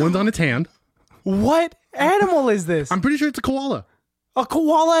 One's on its hand. What animal is this? I'm pretty sure it's a koala. A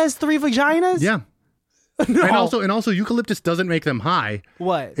koala has 3 vaginas? Yeah. No. And also eucalyptus doesn't make them high.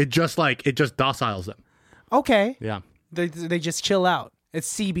 What? It just dociles them. Okay. Yeah. They just chill out.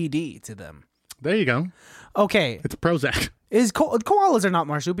 It's CBD to them. There you go. Okay. It's Prozac. Koalas are not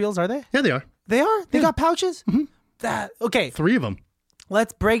marsupials, are they? Yeah, they are. They are? They got pouches? Mm-hmm. Okay. 3 of them.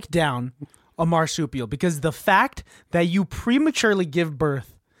 Let's break down a marsupial because the fact that you prematurely give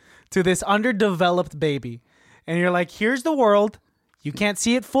birth to this underdeveloped baby. And you're like, here's the world. You can't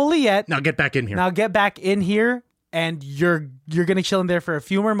see it fully yet. Now get back in here. Now get back in here, and you're gonna chill in there for a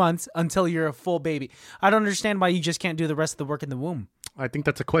few more months until you're a full baby. I don't understand why you just can't do the rest of the work in the womb. I think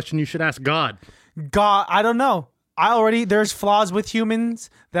that's a question you should ask God. God, I don't know. There's flaws with humans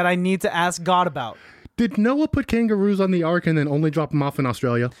that I need to ask God about. Did Noah put kangaroos on the ark and then only drop them off in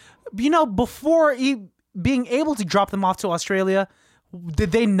Australia? You know, before being able to drop them off to Australia,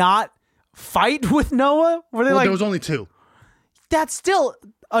 did they not fight with Noah? Were they There was only 2. That's still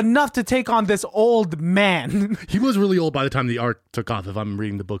enough to take on this old man. He was really old by the time the ark took off, if I'm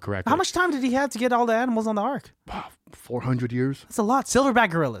reading the book correctly. How much time did he have to get all the animals on the ark? 400 years. That's a lot. Silverback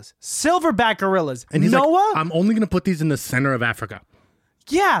gorillas. And he's Noah? like, I'm only going to put these in the center of Africa.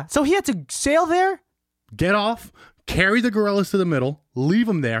 Yeah. So he had to sail there? Get off, carry the gorillas to the middle, leave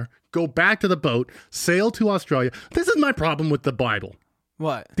them there, go back to the boat, sail to Australia. This is my problem with the Bible.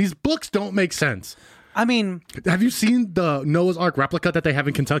 What? These books don't make sense. I mean, Have you seen the Noah's Ark replica that they have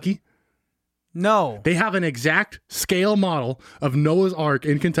in Kentucky? no. They have an exact scale model of Noah's Ark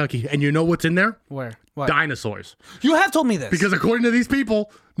in Kentucky, and you know what's in there? Where? What? Dinosaurs. You have told me this. Because according to these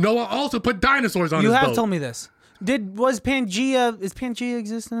people, Noah also put dinosaurs on his boat. You have told me this. Is Pangea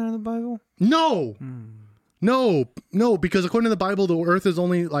existent in the Bible? No. No, because according to the Bible, the Earth is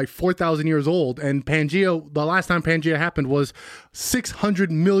only like 4,000 years old, and Pangea, the last time Pangea happened was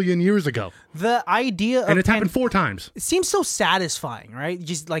 600 million years ago. The idea of And it's happened 4 times. It seems so satisfying, right?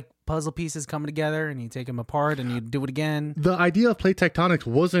 Just like puzzle pieces coming together, and you take them apart, and you do it again. The idea of plate tectonics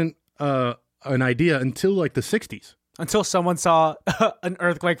wasn't an idea until like the 60s. Until someone saw an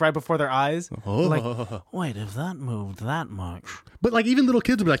earthquake right before their eyes. Oh. Like, wait, if that moved that much. But like even little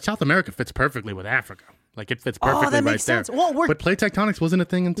kids would be like, South America fits perfectly with Africa. Like it fits perfectly that right makes sense. there. Well, but plate tectonics wasn't a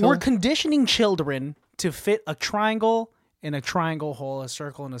thing until... We're conditioning children to fit a triangle in a triangle hole, a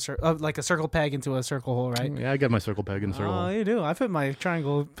circle in a circle, like a circle peg into a circle hole, right? Yeah, I got my circle peg in a circle. Oh, you do. I fit my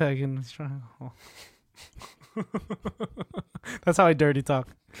triangle peg in a triangle hole. That's how I dirty talk.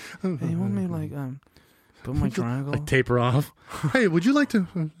 Hey, you want me like put my triangle? Like taper off. Hey, would you like to...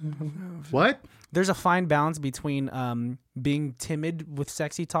 What? There's a fine balance between being timid with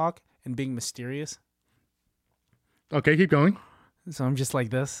sexy talk and being mysterious. Okay, keep going. So I'm just like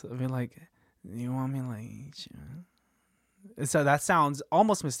this. I mean, like, you want me like... So that sounds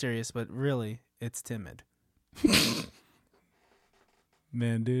almost mysterious, but really, it's timid.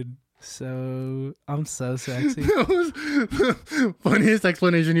 Man, dude. So, I'm so sexy. That was the funniest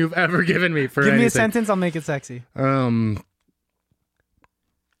explanation you've ever given me for Give anything. me a sentence, I'll make it sexy.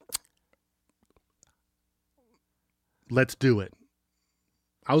 Let's do it.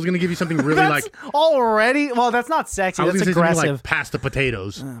 I was gonna give you something really That's like already. Well, that's not sexy. I was That's gonna say something aggressive. like pass the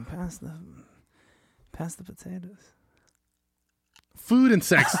potatoes. Pass the potatoes. Food and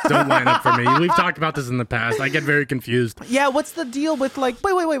sex don't line up for me. We've talked about this in the past. I get very confused. Yeah, what's the deal with like?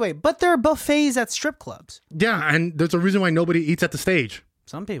 Wait. But there are buffets at strip clubs. Yeah, and there's a reason why nobody eats at the stage.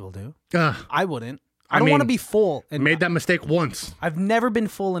 Some people do. Ugh, I wouldn't. I I don't want to mean, be full. And made that mistake once. I've never been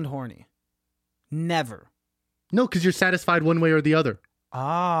full and horny. Never. No, because you're satisfied one way or the other.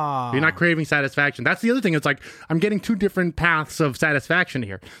 Ah. You're not craving satisfaction. That's the other thing. It's like I'm getting 2 different paths of satisfaction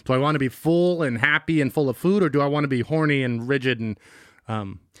here. Do I want to be full and happy and full of food, or do I want to be horny and rigid and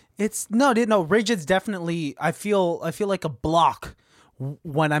It's no. Rigid's definitely. I feel like a block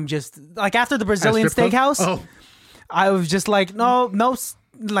when I'm just like after the Brazilian strip club? steakhouse. Oh, I was just like no.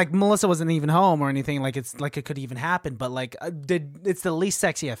 Like Melissa wasn't even home or anything. Like it's like it could even happen. But like it's the least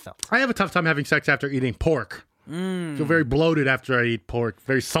sexy I felt. I have a tough time having sex after eating pork. I feel very bloated after I eat pork,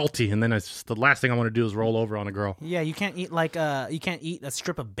 very salty, and then it's just, the last thing I want to do is roll over on a girl. Yeah, you can't eat like you can't eat a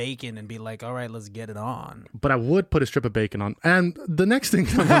strip of bacon and be like, all right, let's get it on. But I would put a strip of bacon on. And the next thing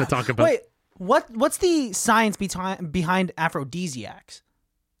I'm going to talk about. Wait, what's the science behind aphrodisiacs?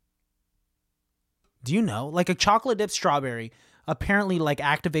 Do you know? Like a chocolate dipped strawberry apparently like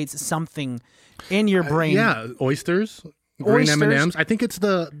activates something in your brain. Yeah, oysters. Green Oysters. M&Ms. I think it's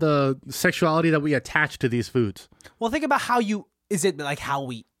the sexuality that we attach to these foods. Well, think about is it like how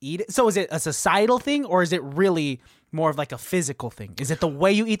we eat it? So is it a societal thing or is it really more of like a physical thing? Is it the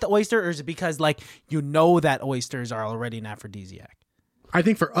way you eat the oyster or is it because like you know that oysters are already an aphrodisiac? I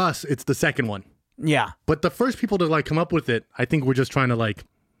think for us, it's the second one. Yeah. But the first people to like come up with it, I think we're just trying to like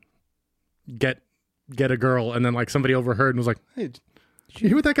get a girl, and then like somebody overheard and was like, "Hey, did you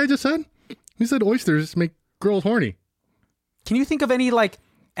hear what that guy just said? He said oysters make girls horny." Can you think of any like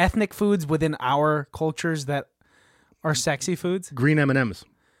ethnic foods within our cultures that are sexy foods? Green M&Ms.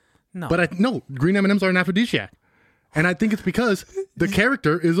 No. But no, green M&Ms are an aphrodisiac. And I think it's because the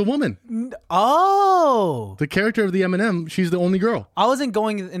character is a woman. Oh, The character of the M&M, she's the only girl. I wasn't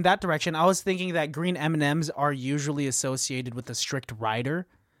going in that direction. I was thinking that green M&Ms are usually associated with a strict rider.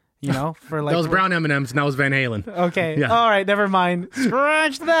 You know, for like That was brown M&Ms, and that was Van Halen. Okay, Yeah. all right, never mind.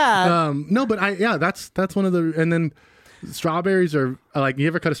 Scratch that. No, but that's one of the, and then strawberries are like, you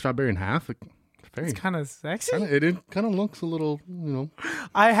ever cut a strawberry in half? Like, It's kind of sexy. it kind of looks a little,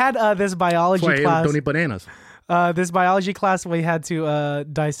 I had this biology that's why I class. don't eat bananas. This biology class, we had to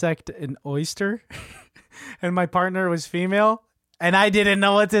dissect an oyster, and my partner was female, and I didn't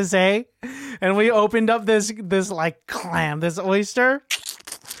know what to say, and we opened up this like clam, this oyster,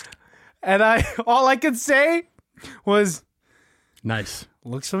 and all I could say was, Nice.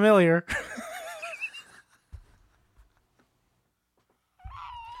 "Looks familiar."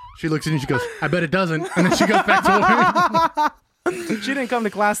 She looks at you and she goes, I bet it doesn't. And then she goes back to work. She didn't come to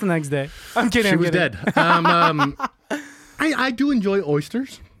class the next day. I'm kidding. She I'm was kidding. dead. I do enjoy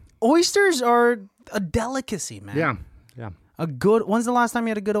oysters. Oysters are a delicacy, man. Yeah. When's the last time you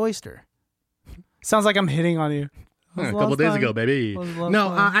had a good oyster? Sounds like I'm hitting on you. A couple days ago, baby. When's the last No,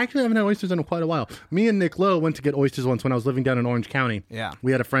 time? I actually haven't had oysters in quite a while. Me and Nick Lowe went to get oysters once when I was living down in Orange County. Yeah.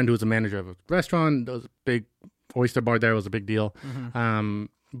 We had a friend who was a manager of a restaurant. There was a big oyster bar there. It was a big deal.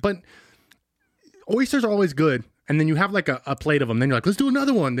 But oysters are always good. And then you have like a plate of them. Then you're like, let's do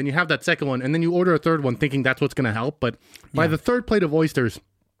another one. Then you have that second one. And then you order a third one thinking that's what's going to help. But by the third plate of oysters,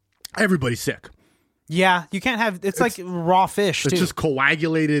 everybody's sick. Yeah, you can't have. It's like raw fish It's too. just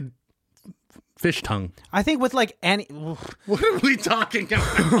coagulated fish tongue. I think with like any, What are we talking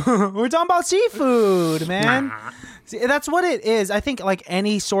about? we're talking about seafood, man. See, that's what it is. I think like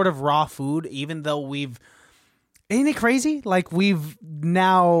any sort of raw food, even though ain't it crazy? Like we've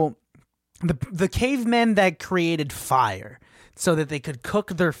now the cavemen that created fire so that they could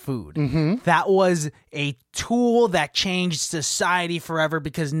cook their food. That was a tool that changed society forever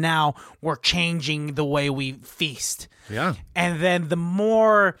because now we're changing the way we feast. Yeah. And then the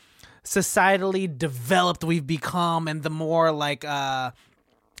more societally developed we've become and the more like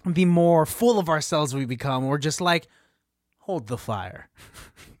the more full of ourselves we become, we're just like, hold the fire.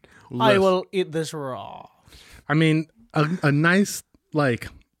 I will eat this raw. I mean, a nice like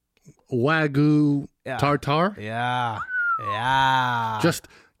Wagyu tartar, Yeah. just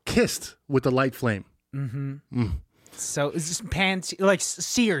kissed with a light flame. So it's just like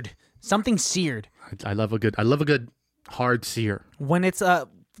seared. Something seared. I love a good hard sear. When it's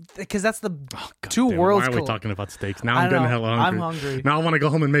because that's the two Damn, worlds. why are we collide. talking about steaks? Now I I'm getting know. hella hungry. I'm hungry. Now I want to go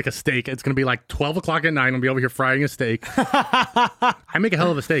home and make a steak. It's gonna be like 12 o'clock at night. I'm gonna be over here frying a steak. I make a hell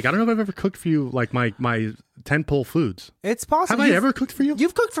of a steak. I don't know if I've ever cooked for you like my tentpole foods. It's possible. Have I ever cooked for you?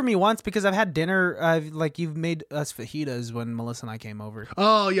 You've cooked for me once because I've had dinner. Like you've made us fajitas when Melissa and I came over.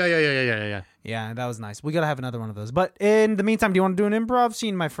 Oh yeah. Yeah, that was nice. We gotta have another one of those. But in the meantime, do you want to do an improv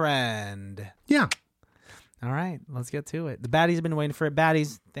scene, my friend? Yeah. All right, let's get to it. The baddies have been waiting for it.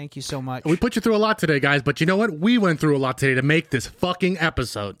 Baddies, thank you so much. We put you through a lot today, guys, but you know what? We went through a lot today to make this fucking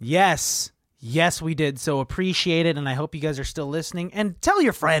episode. Yes, we did. So appreciate it, and I hope you guys are still listening. And tell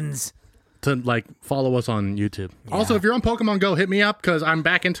your friends. To like follow us on YouTube. Also, if you're on Pokemon Go, hit me up because I'm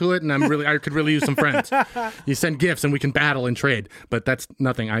back into it and I could really use some friends. You send gifts and we can battle and trade, but that's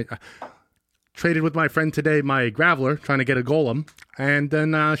nothing. I traded with my friend today, my Graveler, trying to get a Golem, and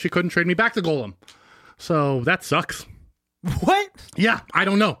then she couldn't trade me back the Golem. So that sucks. What? Yeah, I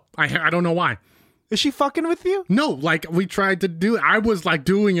don't know. I don't know why. Is she fucking with you? No, like we tried to do it. I was like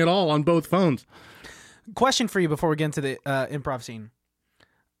doing it all on both phones. Question for you before we get into the improv scene.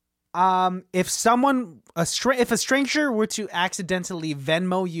 If a stranger were to accidentally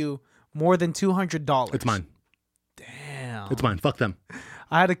Venmo you more than $200, It's mine. Damn. It's mine. Fuck them.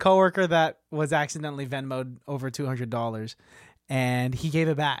 I had a coworker that was accidentally Venmo'd over $200, and he gave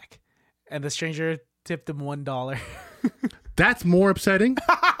it back, and the stranger tipped him $1. That's more upsetting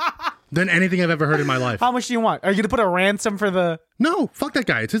than anything I've ever heard in my life. How much do you want? Are you gonna put a ransom for the? No, fuck that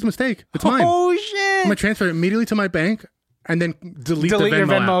guy. It's his mistake. It's mine. Oh I'm shit! gonna transfer it immediately to my bank and then delete the your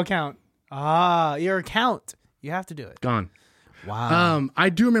Venmo app. account. Your account. You have to do it. Gone. Wow. I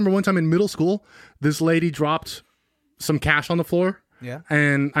do remember one time in middle school, this lady dropped some cash on the floor. Yeah.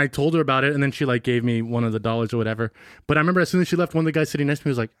 And I told her about it, and then she like gave me one of the dollars or whatever. But I remember as soon as she left, one of the guys sitting next to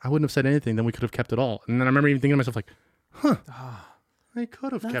me was like, "I wouldn't have said anything. Then we could have kept it all." And then I remember even thinking to myself like, "Huh, I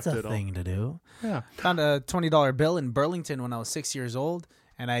could have That's kept a it all." thing to do. Yeah. Found a $20 bill in Burlington when I was 6 years old,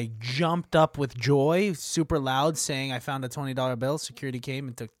 and I jumped up with joy, super loud, saying I found a $20 bill. Security came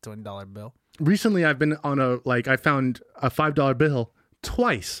and took the $20 bill. Recently, I've been on I found a $5 bill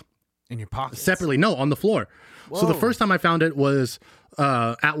twice In your pocket. separately. No, on the floor. So the Whoa. first time I found it was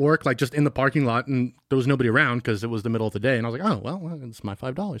at work, like just in the parking lot, and there was nobody around because it was the middle of the day. And I was like, oh, well, it's my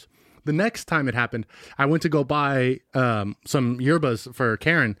 $5. The next time it happened, I went to go buy some yerbas for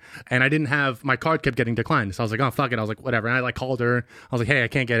Karen, and I didn't have, my card kept getting declined. So I was like, oh, fuck it. I was like, whatever. And I like called her. I was like, hey, I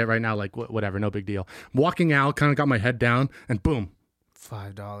can't get it right now. Like, whatever, no big deal. Walking out, kind of got my head down, and boom.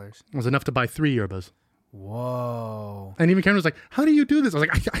 $5. It was enough to buy 3 yerbas. Whoa. And even Karen was like, how do you do this? I was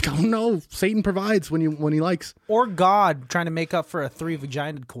like, I don't know. Satan provides when he likes. Or God trying to make up for a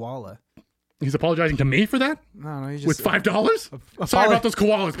 3-vaginaed koala. He's apologizing to me for that? No, he's With just $5? Sorry about those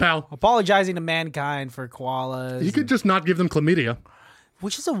koalas, pal. apologizing to mankind for koalas. You could just not give them chlamydia.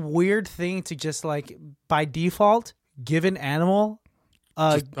 Which is a weird thing to just like by default give an animal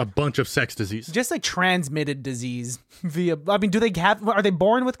Just a bunch of sex disease. just a transmitted disease via. I mean, do they have? Are they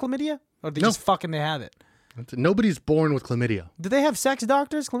born with chlamydia, or they just fucking they have it? Nobody's born with chlamydia. Do they have sex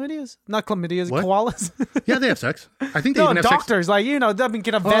doctors? Chlamydias? Not chlamydias. What? Koalas. Yeah, they have sex. I think they No, even have sex. doctors. Like I mean,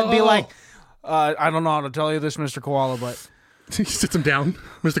 can a vet be Oh. like, I don't know how to tell you this, Mr. Koala, but He sits him down.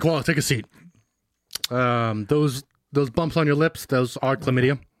 Mr. Koala, take a seat. Those bumps on your lips, those are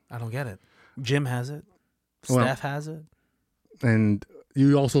chlamydia. I don't get it. Jim has it. Well- Steph has it. And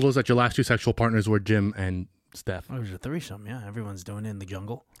you also lose that your last 2 sexual partners were Jim and Steph. Oh, there's a threesome. Yeah, everyone's doing it in the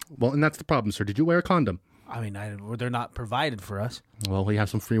jungle. Well, and that's the problem, sir. Did you wear a condom? I mean, they're not provided for us. Well, we have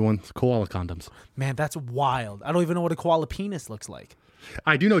some free ones, koala condoms. Man, that's wild. I don't even know what a koala penis looks like.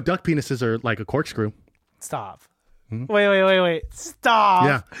 I do know duck penises are like a corkscrew. Stop. Wait. Stop.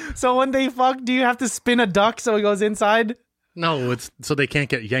 Yeah. So when they fuck, do you have to spin a duck so it goes inside? No, it's so they can't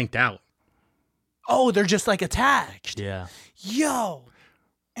get yanked out. Oh, they're just like attached. Yeah. Yo,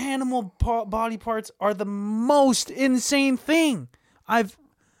 animal body parts are the most insane thing.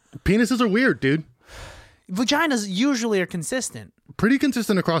 Penises are weird, dude. Vaginas usually are consistent, Pretty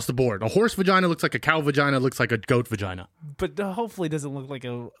consistent across the board. A horse vagina looks like a cow vagina, looks like a goat vagina. but hopefully doesn't look like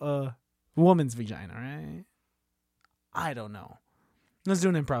a woman's vagina, right? I don't know. Let's do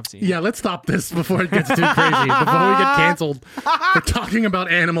an improv scene. Yeah, let's stop this before it gets too crazy, before we get canceled for talking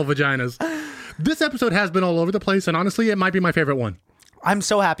about animal vaginas. This episode has been all over the place, and honestly, it might be my favorite one. I'm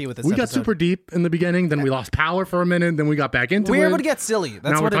so happy with this We episode. got super deep in the beginning, then we lost power for a minute, then we got back into We're it. able to get silly. That's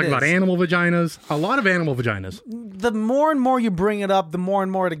now we're what talking it is. about animal vaginas. A lot of animal vaginas. The more and more you bring it up, the more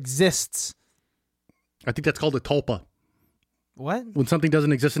and more it exists. I think that's called a tulpa. What? When something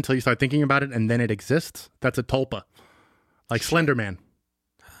doesn't exist until you start thinking about it and then it exists, that's a tulpa. Like Slender Man.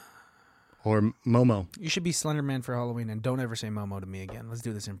 Or Momo. You should be Slender Man for Halloween, and don't ever say Momo to me again. Let's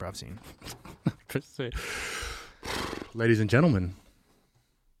do this improv scene. Ladies and gentlemen,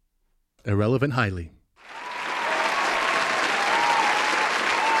 Irrelevant Highly.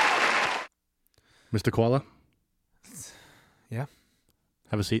 Mr. Koala, Yeah.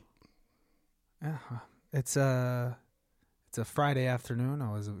 have a seat. Yeah. It's a Friday afternoon.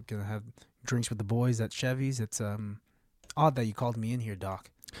 I was gonna have drinks with the boys at Chevy's. It's odd that you called me in here, Doc.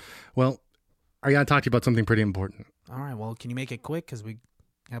 Well, I gotta talk to you about something pretty important. All right. Well, can you make it quick? Because we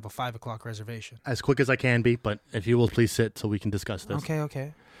have a 5:00 reservation. As quick as I can be, but if you will please sit so we can discuss this.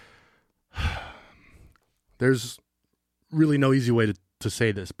 Okay. There's really no easy way to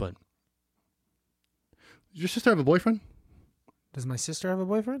say this, but does your sister have a boyfriend? Does my sister have a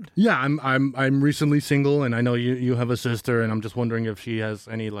boyfriend? Yeah, I'm recently single, and I know you have a sister, and I'm just wondering if she has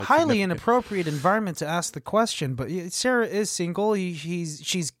any like Highly significant- inappropriate environment to ask the question, but Sarah is single.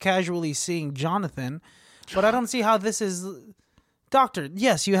 She's casually seeing Jonathan, but I don't see how this is. Doctor,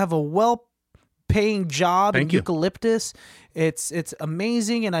 yes, you have a well-paying job in Thank you. Eucalyptus. It's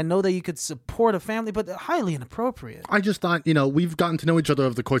amazing, and I know that you could support a family, but highly inappropriate. I just thought, we've gotten to know each other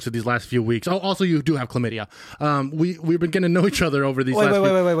over the course of these last few weeks. Oh, also, you do have chlamydia. We've been getting to know each other over these Wait,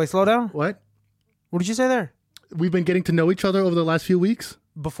 last wait, slow down. What? What did you say there? We've been getting to know each other over the last few weeks.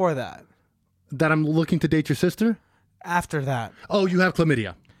 Before that, That I'm looking to date your sister. after that. Oh, you have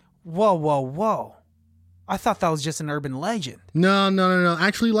chlamydia. Whoa. I thought that was just an urban legend. No.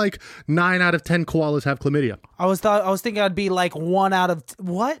 Actually, like 9 out of 10 koalas have chlamydia. I was thinking I'd be like 1 out of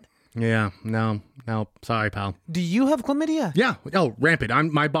what? Yeah, no. Sorry, pal. Do you have chlamydia? Yeah. Oh,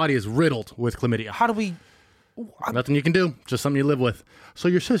 rampant. My body is riddled with chlamydia. How do we Nothing you can do. Just something you live with. So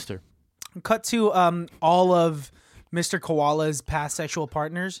your sister. cut to all of Mr. Koala's past sexual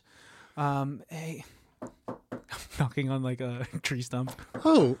partners? Hey, I'm knocking on like a tree stump.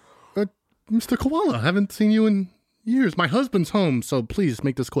 Oh, Mr. Koala, haven't seen you in years. My husband's home, so please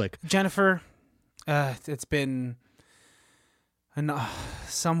make this quick. Jennifer, it's been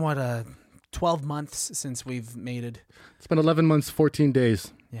somewhat 12 months since we've mated. It's been 11 months, 14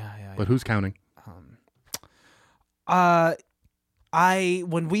 days. Yeah. But who's counting? When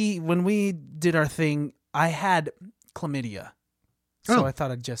we did our thing, I had chlamydia. So Oh. I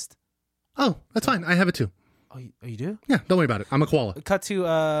thought I'd just. Oh, that's fine. I have it too. Oh, you do? Yeah, don't worry about it. I'm a koala. Cut to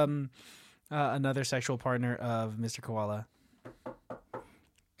another sexual partner of Mr. Koala.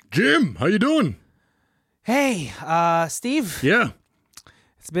 Jim, how you doing? Hey, Steve. Yeah.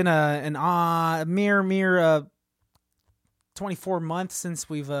 It's been a mere 24 months since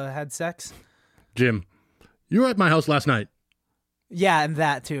we've had sex. Jim, you were at my house last night. Yeah, and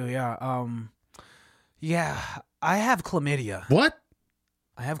that too. Yeah. Yeah. I have chlamydia. What?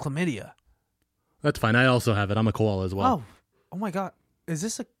 I have chlamydia. That's fine. I also have it. I'm a koala as well. Oh my God. Is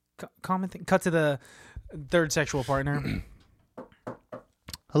this a common thing? Cut to the third sexual partner.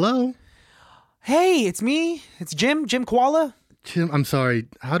 Hello? Hey, it's me. It's Jim Koala. Jim, I'm sorry.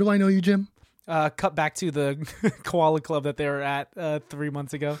 How do I know you, Jim? Cut back to the Koala Club that they were at 3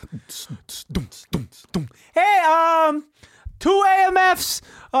 months ago. Hey, 2 AMFs,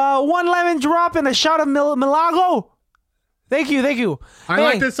 1 lemon drop, and a shot of Milagro. Thank you. I Hey,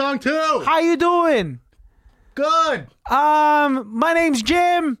 like this song too. How you doing? Good. My name's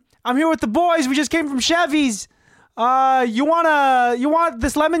Jim. I'm here with the boys. We just came from Chevy's. You want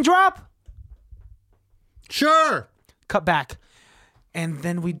this lemon drop? Sure. Cut back. And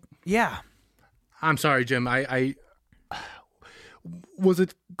then I'm sorry, Jim. I was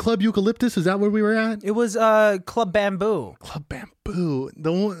it Club Eucalyptus? Is that where we were at? it was Club Bamboo. Club Bamboo.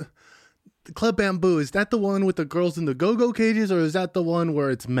 The Club Bamboo, is that the one with the girls in the go-go cages, or is that the one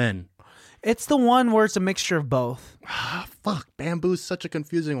where it's men? It's the one where it's a mixture of both. Ah, fuck. Bamboo's such a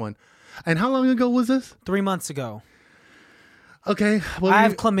confusing one. And how long ago was this? 3 months ago. Okay. Well, I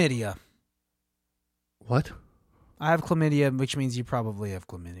have chlamydia. What? I have chlamydia, which means you probably have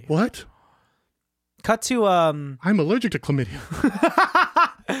chlamydia. What? Cut to I'm allergic to chlamydia.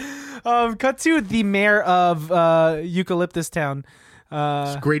 cut to the mayor of Eucalyptus Town.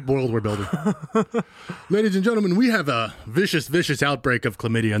 It's a great world we're building. Ladies and gentlemen, we have a vicious outbreak of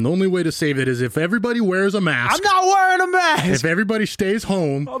chlamydia, and the only way to save it is if everybody wears a mask. I'm not wearing a mask. If everybody stays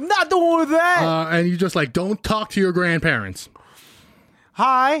home. I'm not doing that. And you just don't talk to your grandparents.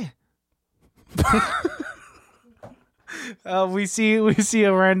 Hi. We see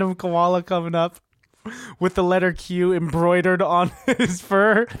a random koala coming up with the letter Q embroidered on his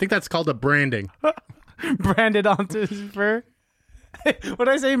fur, I think that's called a branding. branded onto his fur. What did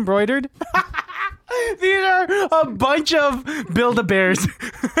I say? Embroidered? These are a bunch of Build-A-Bears.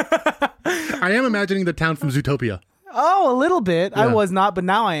 I am imagining the town from Zootopia. Oh, a little bit. I Yeah. was not, but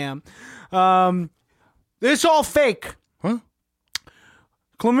now I am. It's all fake. Huh?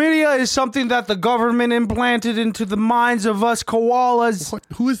 Chlamydia is something that the government implanted into the minds of us koalas What?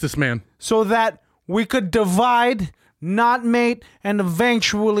 Who is this man? so that we could divide, not mate, and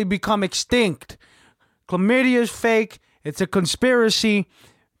eventually become extinct. Chlamydia is fake. It's a conspiracy.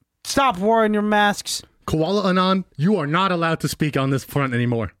 Stop wearing your masks. Koala Anon, you are not allowed to speak on this front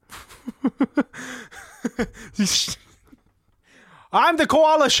anymore. I'm the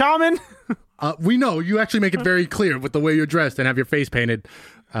koala shaman. We know. You actually make it very clear with the way you're dressed and have your face painted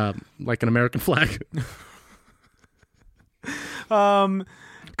like an American flag.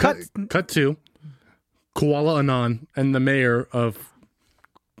 Cut to Koala Anon and the mayor of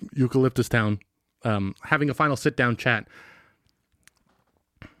Eucalyptus Town having a final sit-down chat.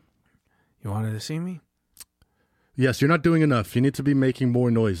 You wanted to see me? Yes, you're not doing enough. You need to be making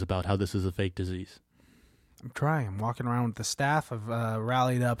more noise about how this is a fake disease. I'm trying. I'm walking around with the staff. I've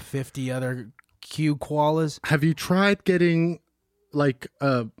rallied up 50 other Q koalas. Have you tried getting,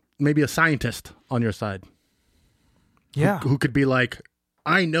 maybe a scientist on your side? Yeah. Who could be like,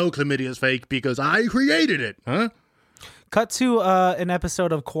 I know chlamydia is fake because I created it, huh? Cut to an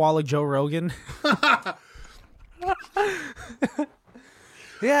episode of Koala Joe Rogan.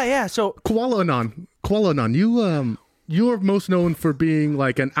 Yeah. So Koala Anon, you're most known for being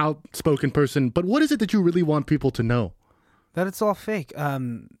like an outspoken person, but what is it that you really want people to know? that it's all fake.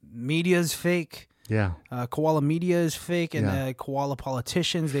 Media's fake. Yeah. Koala media is fake, and Yeah. koala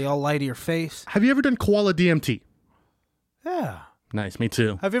politicians, they all lie to your face. Have you ever done koala DMT? Yeah. Nice, me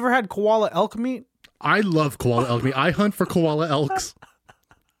too. Have you ever had koala elk meat? I love koala elk meat. I hunt for koala elks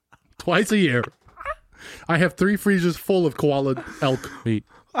twice a year. I have 3 freezers full of koala elk meat.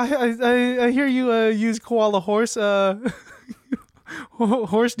 I hear you use koala horse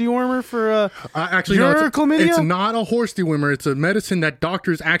horse dewormer for Actually, your no, chlamydia? it's not a horse dewormer. It's a medicine that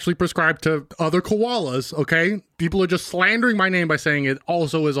doctors actually prescribe to other koalas, okay? People are just slandering my name by saying it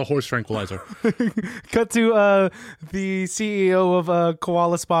also is a horse tranquilizer. Cut to the CEO of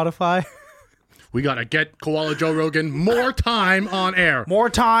Koala Spotify. We got to get Koala Joe Rogan more time on air. More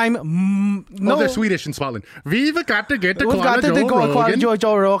time. No, Oh, they're Swedish in Scotland. We've got to get the we've Koala got to Joe do Koala Rogan.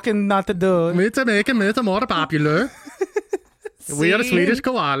 Joe Rogan, not to do. It's making it more popular. We are Swedish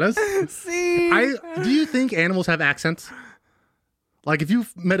koalas. See? Do you think animals have accents? Like if you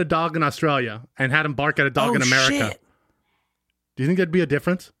met a dog in Australia and had him bark at a dog in America, shit. do you think there'd be a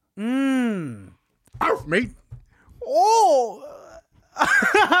difference? Arf, mate. Oh!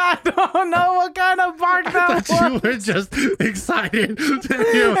 I don't know what kind of bark that was. You were just excited.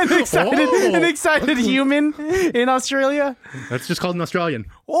 An excited human in Australia. That's just called an Australian.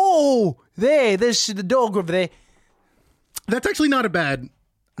 Oh, this is the dog over there. That's actually not a bad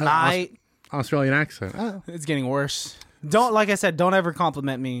Australian accent. It's getting worse. Like I said, don't ever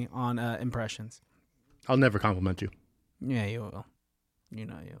compliment me on impressions. I'll never compliment you. Yeah, you will. You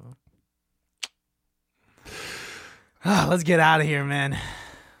know you will. Let's get out of here, man.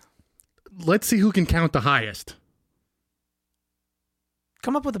 Let's see who can count the highest.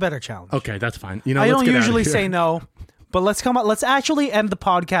 Come up with a better challenge. Okay, that's fine. I don't usually say no, but let's actually end the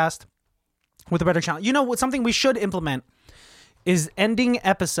podcast with a better challenge. You know what? Something we should implement is ending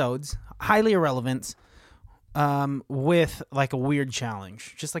episodes, highly irrelevant, with like a weird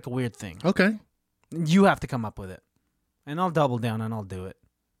challenge, just like a weird thing. Okay. You have to come up with it, and I'll double down and I'll do it.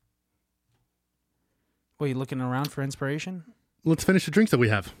 What, you looking around for inspiration? Let's finish the drinks that we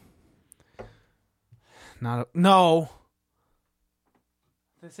have. No.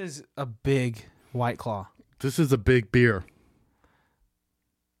 This is a big White Claw. This is a big beer.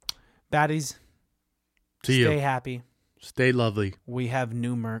 Baddies, stay happy. Stay lovely. We have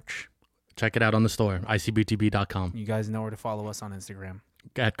new merch. Check it out on the store, icbtb.com. You guys know where to follow us on Instagram.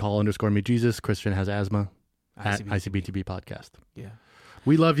 At call_me_Jesus. Christian has asthma. At ICBTB podcast. Yeah.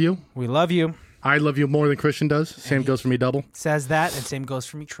 We love you. We love you. I love you more than Christian does. Same goes for me double. Says that, and same goes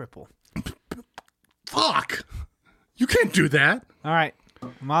for me triple. Fuck! You can't do that. All right.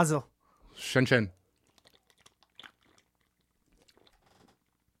 Mazel. Shen Shen.